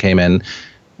 When people came in,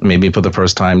 maybe for the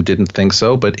first time, didn't think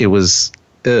so, but it was,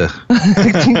 ugh.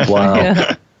 Wow.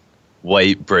 Yeah.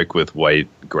 White brick with white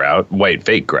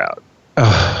fake grout.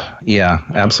 Yeah,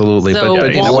 absolutely. So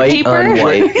but wallpaper? White on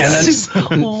white. And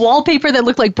then, Wallpaper that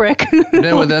looked like brick. then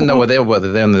there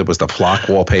was the flock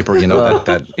wallpaper.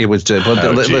 That it was.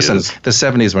 But listen, the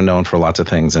 70s were known for lots of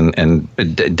things, and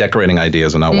decorating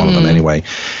ideas are not one of them anyway.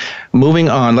 Moving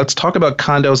on, let's talk about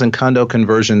condos and condo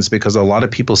conversions because a lot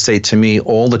of people say to me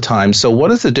all the time. So,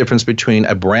 what is the difference between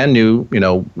a brand new,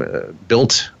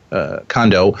 built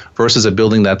condo versus a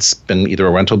building that's been either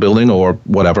a rental building or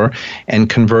whatever and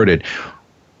converted?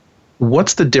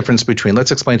 What's the difference between, let's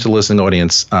explain to the listening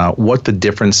audience what the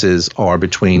differences are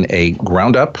between a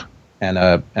ground up and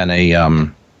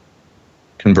a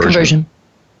conversion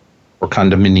or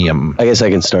condominium. I guess I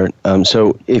can start.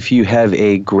 So if you have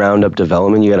a ground up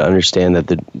development, you got to understand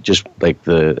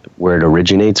that where it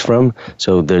originates from.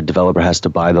 So the developer has to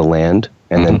buy the land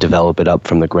and then develop it up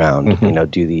from the ground,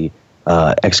 do the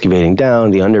excavating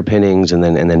down, the underpinnings, and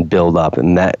then build up,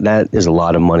 and that is a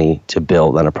lot of money to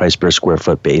build on a price per square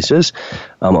foot basis.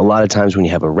 A lot of times when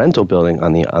you have a rental building,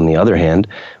 on the other hand,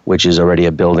 which is already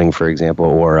a building, for example,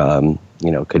 or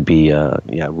could be a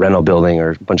rental building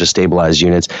or a bunch of stabilized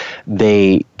units,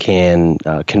 they can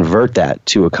convert that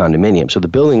to a condominium. So the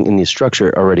building in the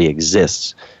structure already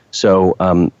exists. So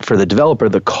for the developer,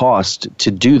 the cost to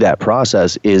do that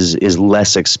process is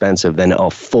less expensive than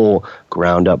a full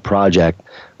ground-up project.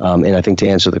 And I think to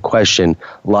answer the question,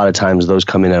 a lot of times those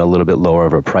come in at a little bit lower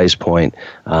of a price point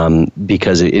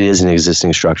because it is an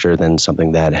existing structure than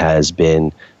something that has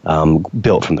been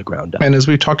built from the ground up. And as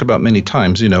we've talked about many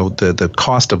times, the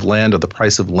cost of land or the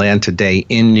price of land today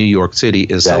in New York City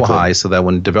is so high so that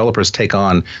when developers take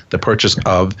on the purchase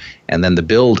of and then the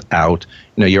build out,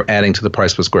 you're adding to the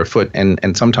price per square foot.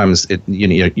 And sometimes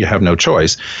you have no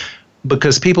choice.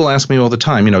 Because people ask me all the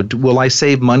time, will I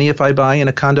save money if I buy in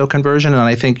a condo conversion? And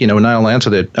I think, and I'll answer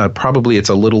that probably it's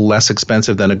a little less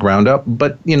expensive than a ground up.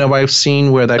 But, I've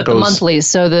seen where that goes. The monthlies.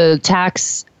 So the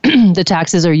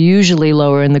taxes are usually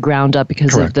lower in the ground up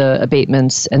because of the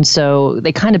abatements. And so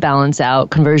they kind of balance out.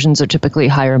 Conversions are typically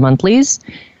higher monthlies.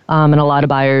 And a lot of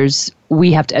buyers,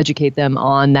 we have to educate them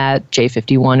on that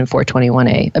J51 and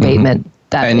 421A abatement.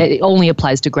 It only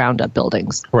applies to ground-up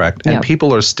buildings. Correct. And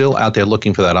people are still out there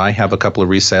looking for that. I have a couple of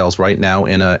resales right now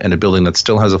in a building that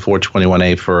still has a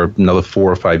 421A for another 4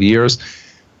 or 5 years.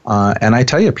 And I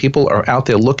tell you, people are out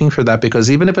there looking for that because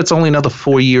even if it's only another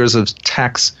 4 years of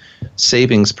tax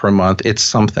savings per month, it's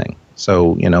something.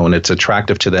 So, and it's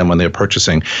attractive to them when they're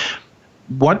purchasing.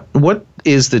 What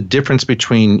is the difference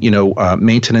between,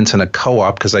 maintenance in a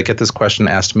co-op? Because I get this question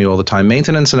asked to me all the time.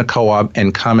 Maintenance in a co-op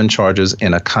and common charges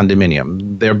in a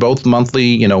condominium. They're both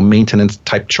monthly, maintenance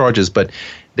type charges, but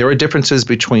there are differences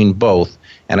between both,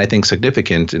 and I think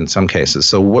significant in some cases.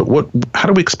 So how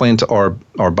do we explain to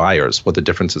our buyers what the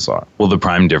differences are? Well, the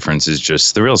prime difference is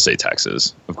just the real estate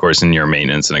taxes. Of course, in your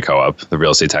maintenance in a co-op, the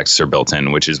real estate taxes are built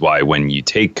in, which is why when you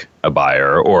take a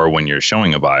buyer or when you're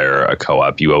showing a buyer a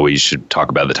co-op, you always should talk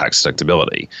about the tax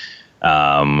deductibility.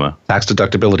 Tax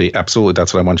deductibility, absolutely.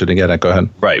 That's what I want you to get at. Go ahead.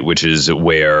 Right, which is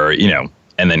where,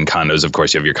 and then condos, of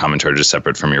course, you have your common charges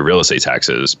separate from your real estate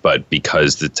taxes. But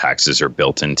because the taxes are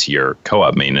built into your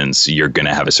co-op maintenance, you're going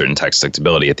to have a certain tax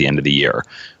deductibility at the end of the year,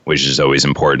 which is always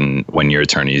important when your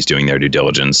attorney is doing their due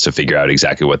diligence to figure out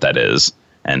exactly what that is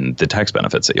and the tax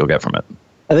benefits that you'll get from it.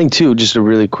 I think, too, just a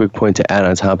really quick point to add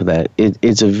on top of that,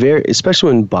 it's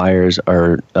especially when buyers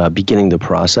are beginning the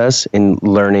process and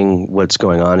learning what's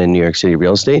going on in New York City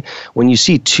real estate, when you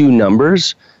see two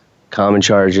numbers, common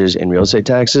charges, and real estate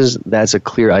taxes, that's a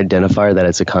clear identifier that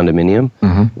it's a condominium.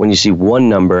 When you see one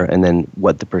number and then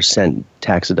what the percent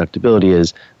tax deductibility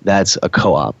is, that's a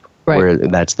co-op, where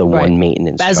that's the one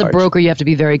maintenance As charge. a broker, you have to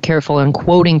be very careful in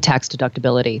quoting tax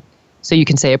deductibility. So you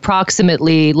can say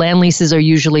approximately. Land leases are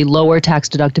usually lower tax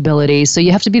deductibility. So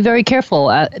you have to be very careful.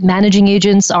 Managing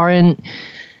agents aren't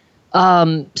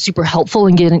super helpful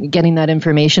in getting that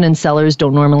information, and sellers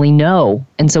don't normally know.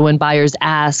 And so when buyers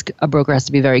ask, a broker has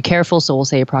to be very careful. So we'll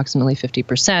say approximately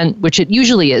 50%, which it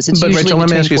usually is. But Rachel,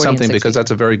 let me ask you something, because that's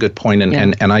a very good point,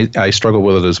 and I struggle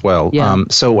with it as well. Yeah.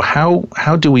 So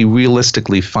how do we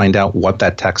realistically find out what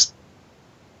that tax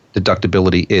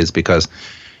deductibility is? Because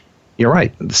you're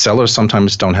right. The sellers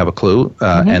sometimes don't have a clue,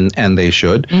 and they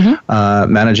should.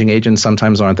 Managing agents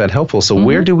sometimes aren't that helpful. So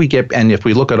where do we get, and if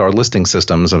we look at our listing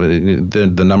systems,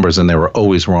 the numbers in there are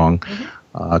always wrong,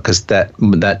 because that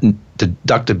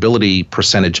deductibility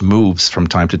percentage moves from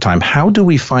time to time. How do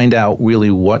we find out really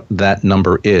what that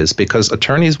number is? Because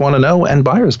attorneys want to know and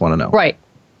buyers want to know. Right.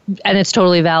 And it's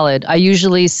totally valid. I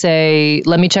usually say,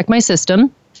 let me check my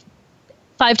system.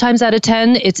 5 times out of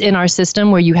 10, it's in our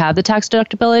system where you have the tax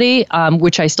deductibility,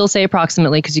 which I still say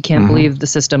approximately because you can't believe the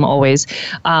system always.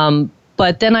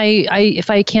 But then if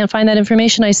I can't find that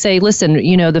information, I say, listen, the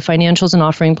financials and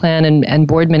offering plan and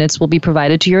board minutes will be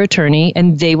provided to your attorney,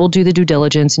 and they will do the due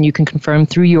diligence, and you can confirm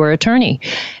through your attorney.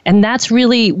 And that's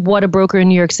really what a broker in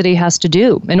New York City has to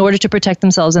do in order to protect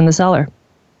themselves and the seller.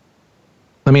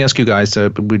 Let me ask you guys,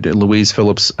 Louise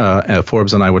Phillips,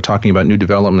 Forbes and I were talking about new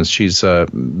developments. She's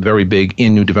very big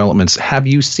in new developments. Have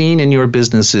you seen in your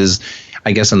businesses,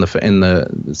 I guess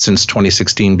since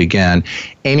 2016 began,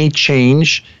 any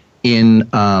change in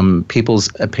people's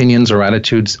opinions or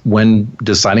attitudes when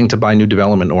deciding to buy new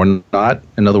development or not?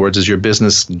 In other words, is your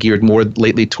business geared more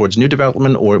lately towards new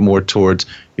development or more towards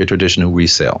your traditional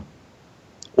resale?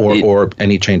 Or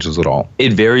any changes at all?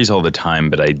 It varies all the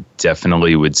time, but I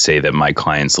definitely would say that my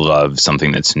clients love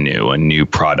something that's new, a new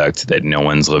product that no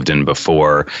one's lived in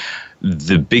before.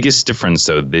 The biggest difference,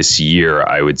 though, this year,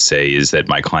 I would say, is that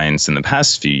my clients in the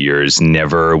past few years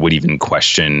never would even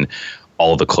question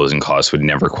all the closing costs, would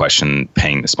never question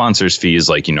paying the sponsors' fees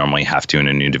like you normally have to in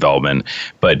a new development.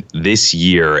 But this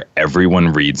year,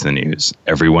 everyone reads the news.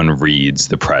 Everyone reads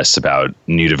the press about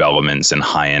new developments and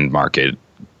high-end market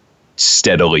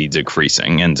steadily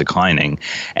decreasing and declining.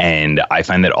 And I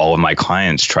find that all of my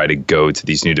clients try to go to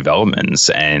these new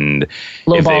developments, and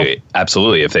if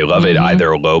they love it, either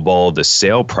lowball the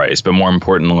sale price, but more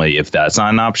importantly, if that's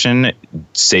not an option,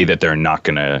 say that they're not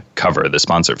going to cover the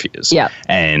sponsor fees. Yeah.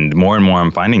 And more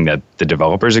I'm finding that the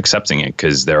developers accepting it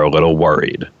because they're a little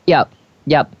worried. Yep.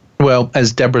 Well,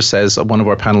 as Deborah says, one of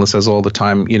our panelists says all the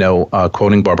time,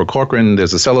 quoting Barbara Corcoran,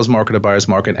 there's a seller's market, a buyer's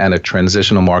market, and a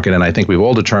transitional market. And I think we've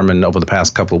all determined over the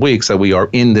past couple of weeks that we are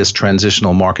in this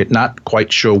transitional market, not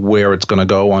quite sure where it's going to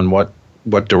go, on what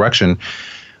direction.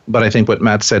 But I think what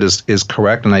Matt said is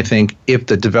correct. And I think if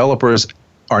the developers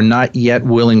are not yet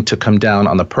willing to come down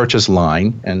on the purchase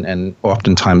line, and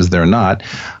oftentimes they're not,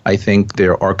 I think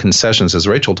there are concessions, as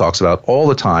Rachel talks about all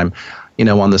the time,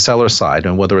 on the seller side,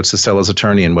 and whether it's the seller's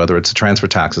attorney, and whether it's the transfer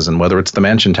taxes, and whether it's the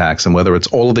mansion tax, and whether it's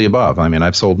all of the above. I mean,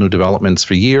 I've sold new developments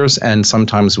for years, and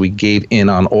sometimes we gave in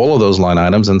on all of those line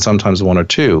items, and sometimes one or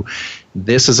two.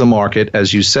 This is a market,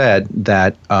 as you said,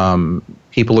 that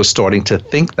people are starting to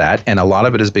think that, and a lot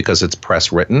of it is because it's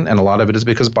press written, and a lot of it is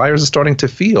because buyers are starting to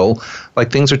feel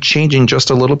like things are changing just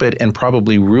a little bit, and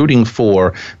probably rooting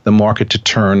for the market to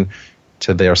turn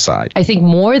to their side. I think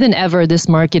more than ever, this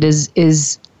market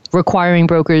is requiring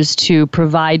brokers to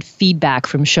provide feedback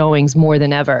from showings more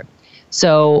than ever.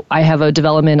 So I have a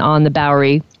development on the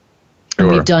Bowery. And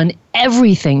we've done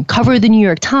everything. Covered the New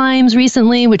York Times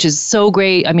recently, which is so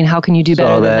great. I mean, how can you do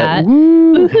better than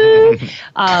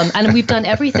that? And we've done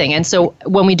everything. And so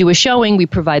when we do a showing, we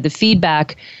provide the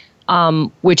feedback,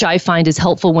 which I find is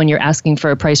helpful when you're asking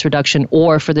for a price reduction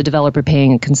or for the developer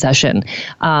paying a concession.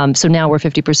 So now we're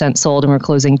 50% sold and we're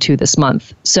closing 2 this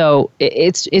month. So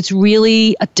it's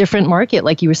really a different market.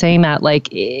 Like you were saying, Matt, like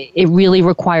it really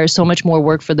requires so much more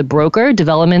work for the broker.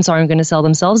 Developments aren't going to sell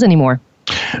themselves anymore.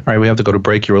 All right, we have to go to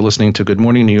break. You are listening to Good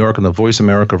Morning New York on the Voice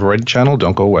America Variety Channel.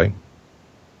 Don't go away.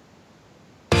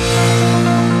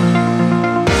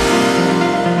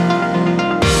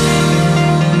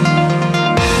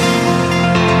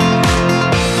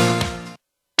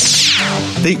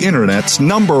 The Internet's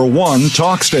 #1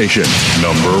 talk station.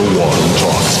 #1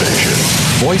 talk station.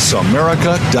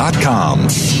 VoiceAmerica.com.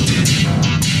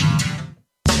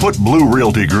 Put Blue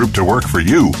Realty Group to work for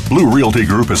you. Blue Realty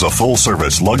Group is a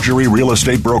full-service luxury real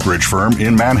estate brokerage firm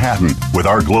in Manhattan. With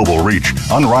our global reach,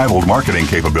 unrivaled marketing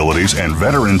capabilities, and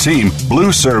veteran team,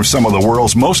 Blue serves some of the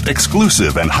world's most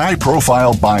exclusive and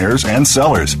high-profile buyers and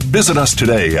sellers. Visit us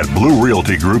today at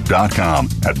BlueRealtyGroup.com.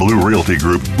 At Blue Realty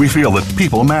Group, we feel that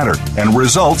people matter and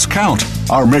results count.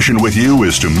 Our mission with you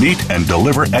is to meet and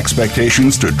deliver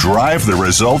expectations to drive the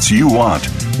results you want.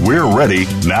 We're ready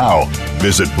now.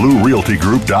 Visit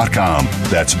BlueRealtyGroup.com.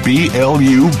 That's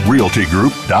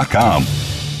BLURealtyGroup.com.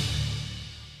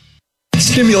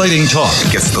 Stimulating talk.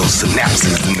 It gets those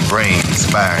synapses in the brain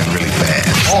firing really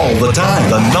fast. All the time.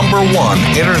 The number one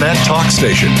internet talk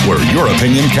station where your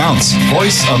opinion counts.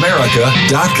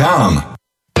 VoiceAmerica.com.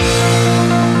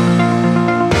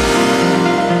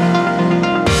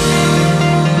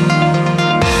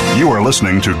 You are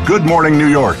listening to Good Morning New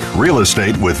York, Real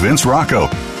Estate with Vince Rocco.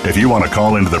 If you want to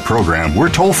call into the program, we're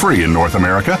toll-free in North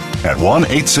America at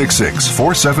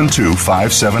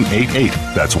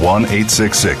 1-866-472-5788. That's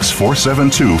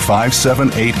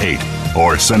 1-866-472-5788.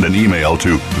 Or send an email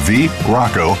to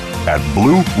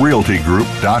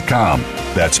vrocco@bluerealtygroup.com.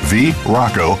 That's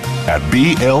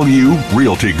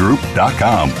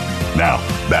vrocco@blurealtygroup.com. Now,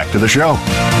 back to the show.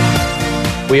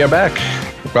 We are back.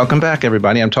 Welcome back,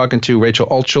 everybody. I'm talking to Rachel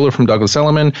Altschuler from Douglas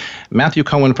Elliman, Matthew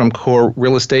Cohen from Core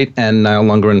Real Estate, and Niall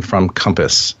Lundgren from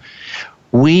Compass.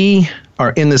 We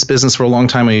are in this business for a long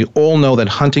time, and we all know that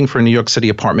hunting for a New York City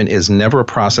apartment is never a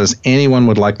process anyone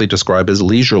would likely describe as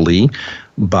leisurely.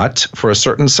 But for a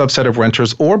certain subset of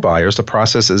renters or buyers, the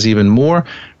process is even more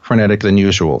frenetic than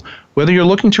usual. Whether you're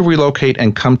looking to relocate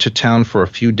and come to town for a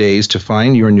few days to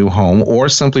find your new home, or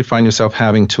simply find yourself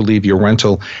having to leave your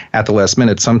rental at the last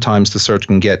minute, sometimes the search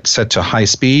can get set to high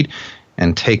speed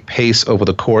and take pace over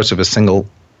the course of a single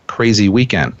crazy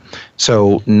weekend.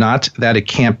 So not that it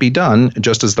can't be done,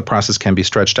 just as the process can be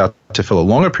stretched out to fill a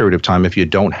longer period of time if you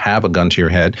don't have a gun to your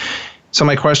head. So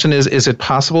my question is it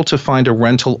possible to find a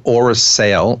rental or a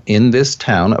sale in this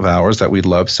town of ours that we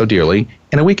love so dearly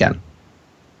in a weekend?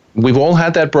 We've all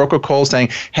had that broker call saying,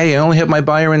 hey, I only have my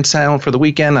buyer in town for the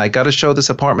weekend. I got to show this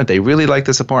apartment. They really like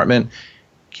this apartment.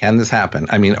 Can this happen?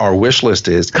 I mean, our wish list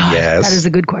is yes. That is a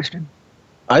good question.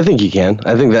 I think you can.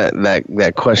 I think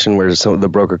that question where the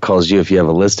broker calls you if you have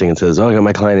a listing and says, oh, I got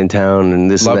my client in town and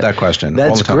this. Love and that question.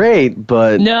 That's great,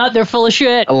 but no, they're full of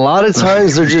shit. A lot of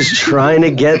times they're just trying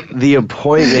to get the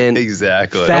appointment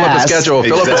exactly. fast. Fill up the schedule.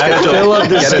 Fill up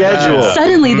the schedule.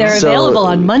 Suddenly they're available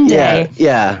on Monday.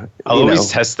 Yeah. I'll always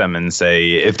test them and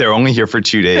say, if they're only here for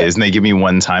 2 days and they give me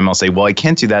one time, I'll say, well, I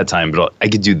can't do that time, but I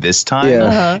could do this time. Yeah.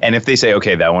 Uh-huh. And if they say,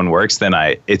 okay, that one works, then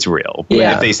it's real. But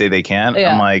if they say they can't,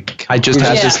 I'm like, I just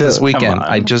had this weekend.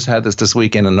 I just had this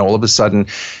weekend, and all of a sudden,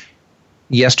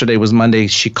 yesterday was Monday,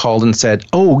 she called and said,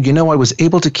 oh, I was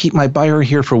able to keep my buyer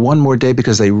here for one more day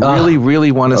because they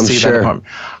really want to see that apartment.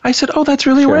 I said, oh, that's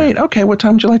really great. Okay, what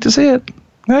time would you like to see it?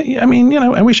 I mean,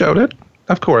 and we showed it.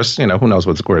 Of course, who knows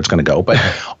where it's going to go. But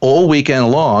all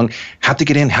weekend long, have to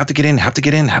get in.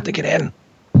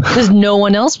 Because no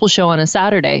one else will show on a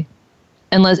Saturday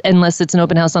unless it's an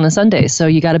open house on a Sunday. So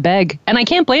you got to beg. And I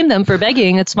can't blame them for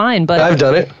begging. It's fine. But I've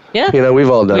done it. Yeah. We've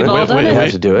all done it. We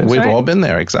have to do it. We've all been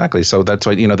there. Exactly. So that's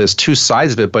why, there's two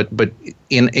sides of it. But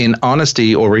in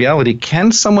honesty or reality,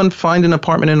 can someone find an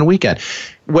apartment in a weekend?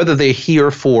 Whether they're here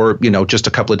for, just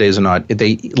a couple of days or not,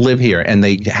 they live here and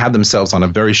they have themselves on a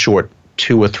very short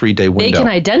 2 or 3 day window. They can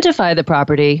identify the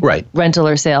property, right, rental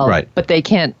or sale, right, but they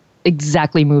can't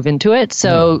exactly move into it.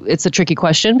 So it's a tricky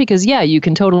question because, you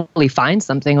can totally find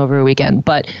something over a weekend,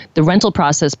 but the rental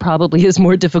process probably is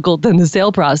more difficult than the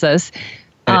sale process,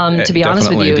 to be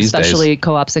honest with you, especially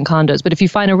co-ops and condos. But if you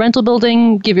find a rental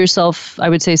building, give yourself, I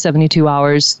would say, 72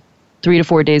 hours, 3 to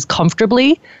 4 days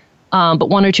comfortably, but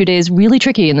 1 or 2 days really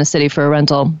tricky in the city for a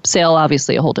rental. Sale,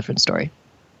 obviously, a whole different story.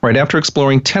 Right after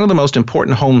exploring 10 of the most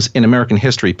important homes in American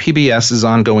history, PBS's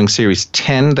ongoing series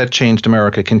 10 That Changed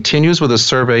America continues with a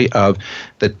survey of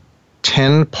the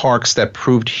 10 parks that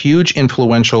proved huge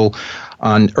influential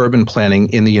on urban planning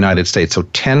in the United States. So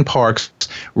 10 parks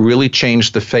really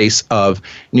changed the face of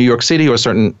New York City or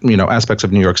certain, aspects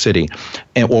of New York City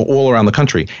and all around the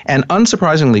country. And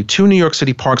unsurprisingly, 2 New York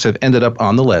City parks have ended up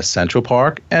on the list, Central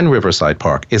Park and Riverside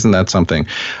Park. Isn't that something?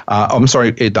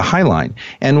 The High Line.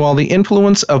 And while the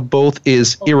influence of both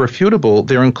is irrefutable,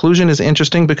 their inclusion is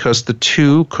interesting because the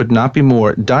two could not be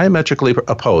more diametrically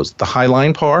opposed. The High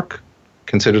Line Park,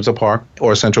 considered a park,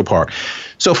 or Central Park.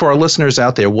 So for our listeners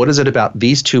out there, what is it about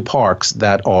these two parks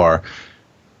that are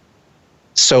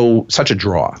such a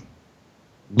draw?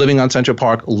 Living on Central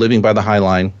Park, living by the High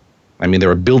Line. I mean, there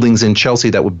are buildings in Chelsea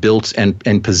that were built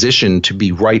and positioned to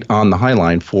be right on the High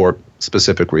Line for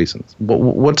specific reasons.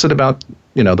 What's it about,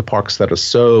 the parks that are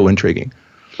so intriguing?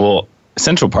 Well,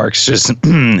 Central Park's just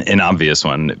an obvious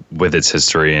one with its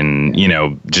history and,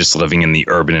 just living in the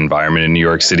urban environment in New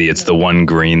York City. It's the one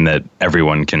green that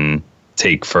everyone can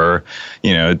take for,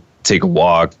 take a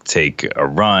walk, take a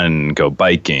run, go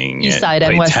biking, East side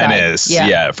play and west tennis.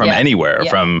 side. From anywhere.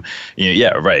 From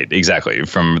right, exactly.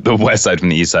 From the west side, from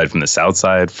the east side, from the south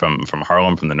side, from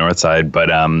Harlem, from the north side.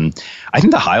 But I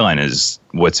think the High Line is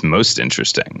what's most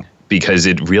interesting because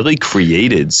it really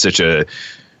created such a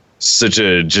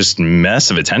just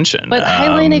mess of attention. But High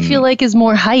Line, I feel like, is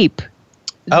more hype.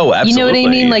 Oh, absolutely. You know what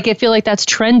I mean? Like, I feel like that's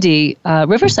trendy.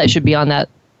 Riverside should be on that.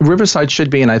 Riverside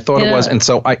should be, and I thought it was, and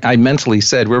so I mentally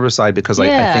said Riverside because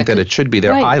I think that it should be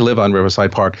there. Right. I live on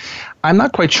Riverside Park. I'm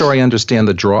not quite sure I understand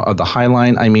the draw of the High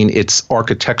Line. I mean, it's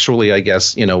architecturally, I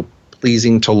guess,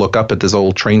 pleasing to look up at these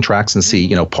old train tracks and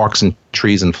see, parks and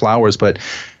trees and flowers, but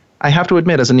I have to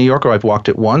admit, as a New Yorker, I've walked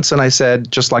it once, and I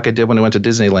said, just like I did when I went to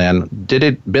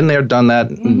Disneyland, been there, done that,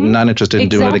 not interested in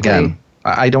doing it again.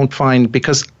 I don't find,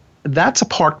 because that's a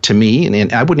park to me,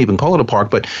 and I wouldn't even call it a park,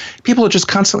 but people are just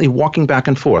constantly walking back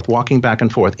and forth.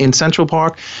 In Central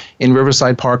Park, in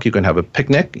Riverside Park, you can have a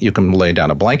picnic, you can lay down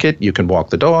a blanket, you can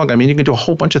walk the dog. I mean, you can do a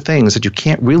whole bunch of things that you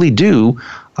can't really do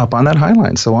up on that High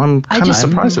Line. So I'm kind of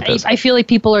surprised at this. I feel like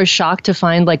people are shocked to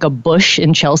find like a bush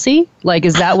in Chelsea. Like,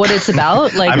 is that what it's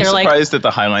about? Like, I'm surprised that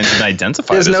the High Line isn't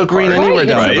identified as no a green park. anywhere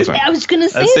down right? there. I was going to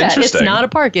say that. It's not a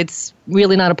park. It's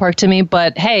really not a park to me.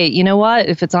 But hey, you know what?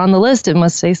 If it's on the list, it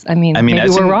must say, maybe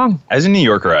we're wrong. As a New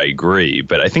Yorker, I agree.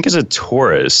 But I think as a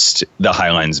tourist, the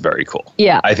High Line's very cool.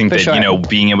 Yeah, I think that,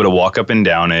 being able to walk up and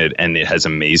down it, and it has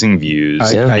amazing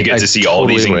views. You get to see all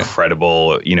these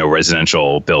incredible,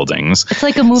 residential buildings. It's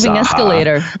like a moving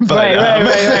escalator. But,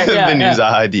 right. The new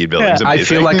Zaha Hadid building's amazing. I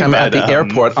feel like I'm at the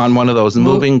airport on one of those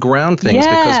moving ground things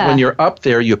because when you're up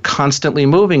there, you're constantly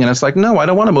moving, and it's like, no, I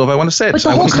don't want to move. I want to sit. But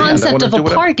the whole concept of a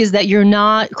park is that you're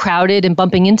not crowded and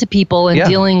bumping into people and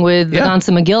dealing with the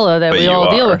Nansa Magilla that we all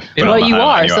deal with. But you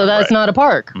are, so that's not a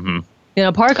park. Mm-hmm. In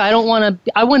a park, I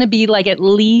want to be like at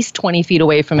least 20 feet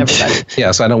away from everybody.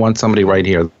 Yes, I don't want somebody right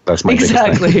here. That's my biggest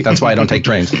thing. That's why I don't take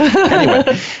trains.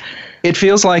 Anyway. It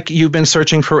feels like you've been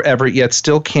searching forever, yet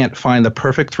still can't find the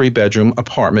perfect 3-bedroom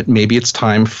apartment. Maybe it's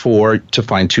time to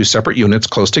find 2 separate units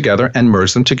close together and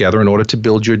merge them together in order to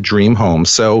build your dream home.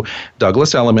 So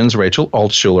Douglas Elliman's Rachel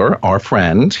Altschuler, our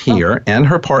friend here, and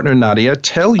her partner Nadia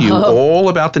tell you all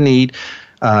about the need.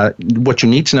 What you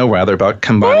need to know, rather, about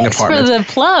combining apartments. Thanks for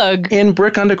the plug. In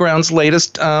Brick Underground's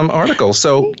latest article.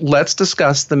 So let's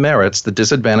discuss the merits, the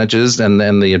disadvantages, and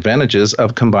then the advantages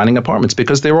of combining apartments,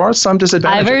 because there are some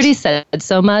disadvantages. I've already said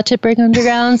so much at Brick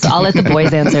Underground, so I'll let the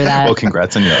boys answer that. Well,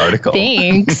 congrats on your article.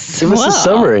 Thanks. Give us a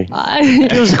summary.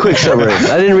 It was a quick summary.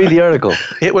 I didn't read the article.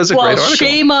 It was a great article.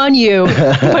 Shame on you.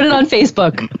 Put it on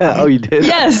Facebook. Oh, you did?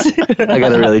 Yes. I got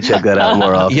to really check that out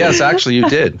more often. Yes, actually, you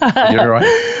did. You're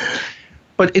right.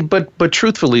 But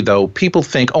truthfully, though, people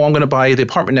think, I'm going to buy the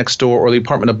apartment next door or the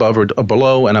apartment above or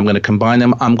below, and I'm going to combine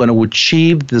them. I'm going to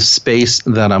achieve the space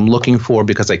that I'm looking for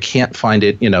because I can't find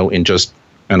it, in just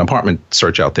an apartment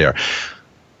search out there.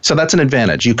 So that's an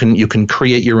advantage. You can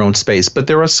create your own space. But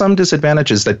there are some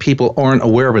disadvantages that people aren't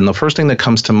aware of. And the first thing that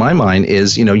comes to my mind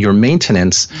is, your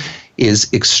maintenance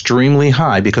is extremely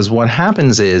high, because what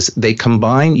happens is they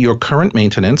combine your current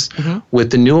maintenance with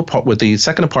the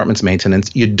second apartment's maintenance.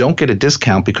 You don't get a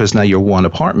discount because now you're one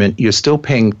apartment. You're still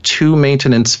paying 2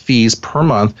 maintenance fees per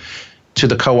month to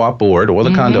the co-op board or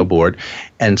the condo board,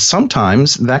 and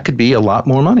sometimes that could be a lot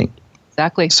more money.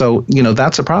 Exactly. So,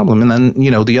 that's a problem. And then,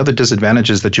 the other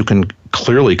disadvantages that you can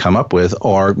clearly come up with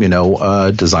are,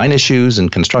 design issues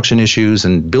and construction issues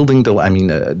and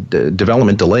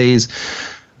development delays.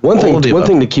 One thing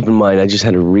to keep in mind, I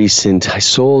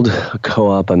sold a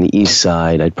co-op on the east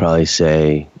side, I'd probably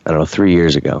say, 3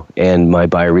 years ago. And my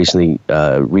buyer recently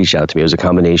reached out to me. It was a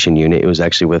combination unit. It was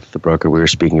actually with the broker we were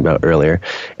speaking about earlier.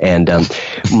 And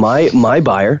my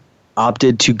buyer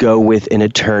opted to go with an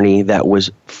attorney that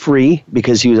was free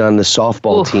because he was on the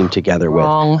softball team together with.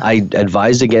 I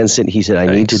advised against it. He said, I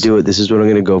need to do it. This is what I'm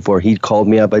going to go for. He called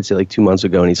me up, I'd say like 2 months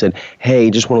ago, and he said, hey,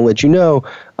 just want to let you know,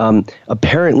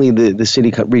 apparently the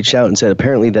city reached out and said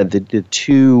apparently that the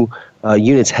 2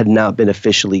 units had not been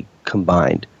officially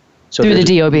combined. So through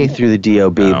the DOB. Through the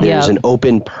DOB. There's an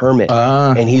open permit,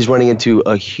 and he's running into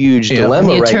a huge dilemma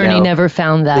right now. The attorney never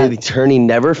found that. The attorney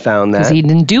never found that. Because he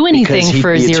didn't do anything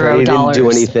for $0. The attorney didn't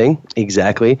do anything.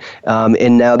 Exactly.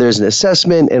 And now there's an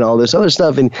assessment and all this other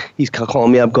stuff, and he's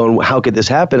calling me up going, how could this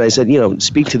happen? I said,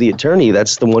 speak to the attorney.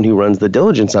 That's the one who runs the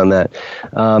diligence on that.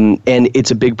 And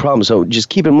it's a big problem. So just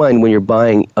keep in mind when you're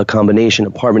buying a combination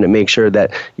apartment, to make sure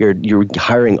that you're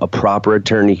hiring a proper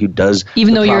attorney who does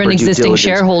even though you're an existing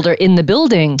shareholder in the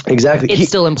building. Exactly. It's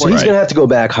still important. So he's going to have to go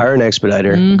back, hire an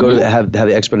expediter, go to have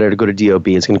the expediter go to DOB.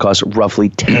 It's going to cost roughly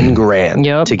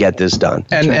 $10,000 to get this done.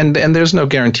 And there's no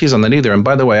guarantees on that either. And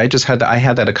by the way, I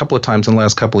had that a couple of times in the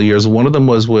last couple of years. One of them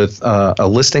was with a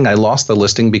listing. I lost the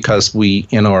listing because we,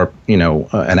 in our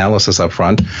analysis up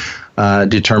front,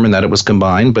 determined that it was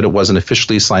combined, but it wasn't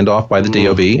officially signed off by the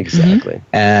DOB. Exactly.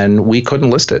 And we couldn't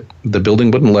list it. The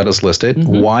building wouldn't let us list it.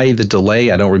 Why the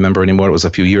delay? I don't remember anymore. It was a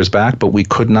few years back, but we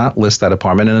could not list that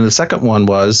apartment. And then the second one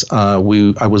was I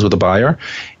was with a buyer,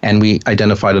 and we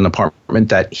identified an apartment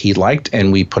that he liked,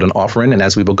 and we put an offer in. And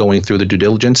as we were going through the due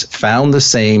diligence, found the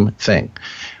same thing.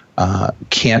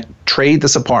 Can't trade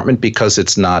this apartment because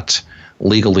it's not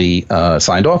legally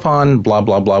signed off on, blah,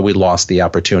 blah, blah. We lost the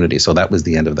opportunity. So that was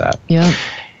the end of that. Yeah.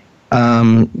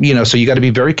 So you got to be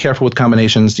very careful with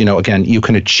combinations. Again, you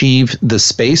can achieve the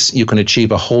space. You can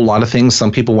achieve a whole lot of things.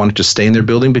 Some people want to just stay in their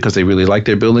building because they really like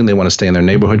their building. They want to stay in their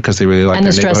neighborhood because they really like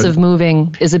their neighborhood. And the stress of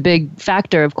moving is a big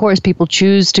factor. Of course, people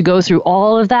choose to go through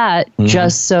all of that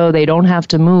just so they don't have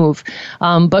to move.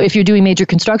 But if you're doing major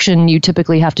construction, you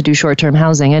typically have to do short-term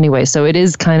housing anyway. So it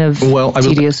is kind of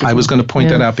tedious. I was going to point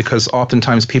that out because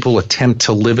oftentimes people attempt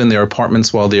to live in their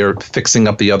apartments while they're fixing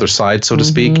up the other side, so to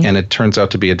speak, and it turns out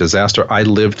to be a disaster. I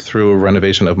lived through a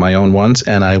renovation of my own once,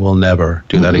 and I will never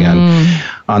do that again.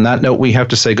 On that note, we have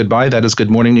to say goodbye. That is Good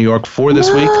Morning New York for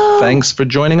this week. Thanks for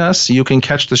joining us. You can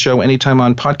catch the show anytime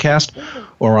on podcast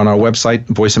or on our website,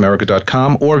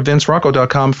 voiceamerica.com or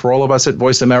vincerocco.com for all of us at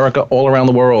Voice America all around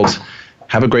the world.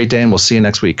 Have a great day, and we'll see you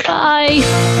next week. Bye.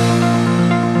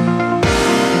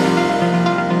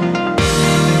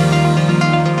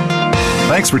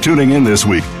 Thanks for tuning in this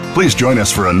week. Please join us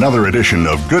for another edition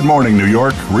of Good Morning New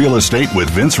York Real Estate with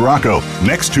Vince Rocco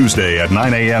next Tuesday at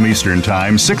 9 a.m. Eastern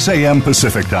Time, 6 a.m.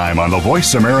 Pacific Time on the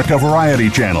Voice America Variety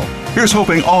Channel. Here's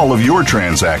hoping all of your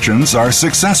transactions are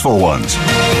successful ones.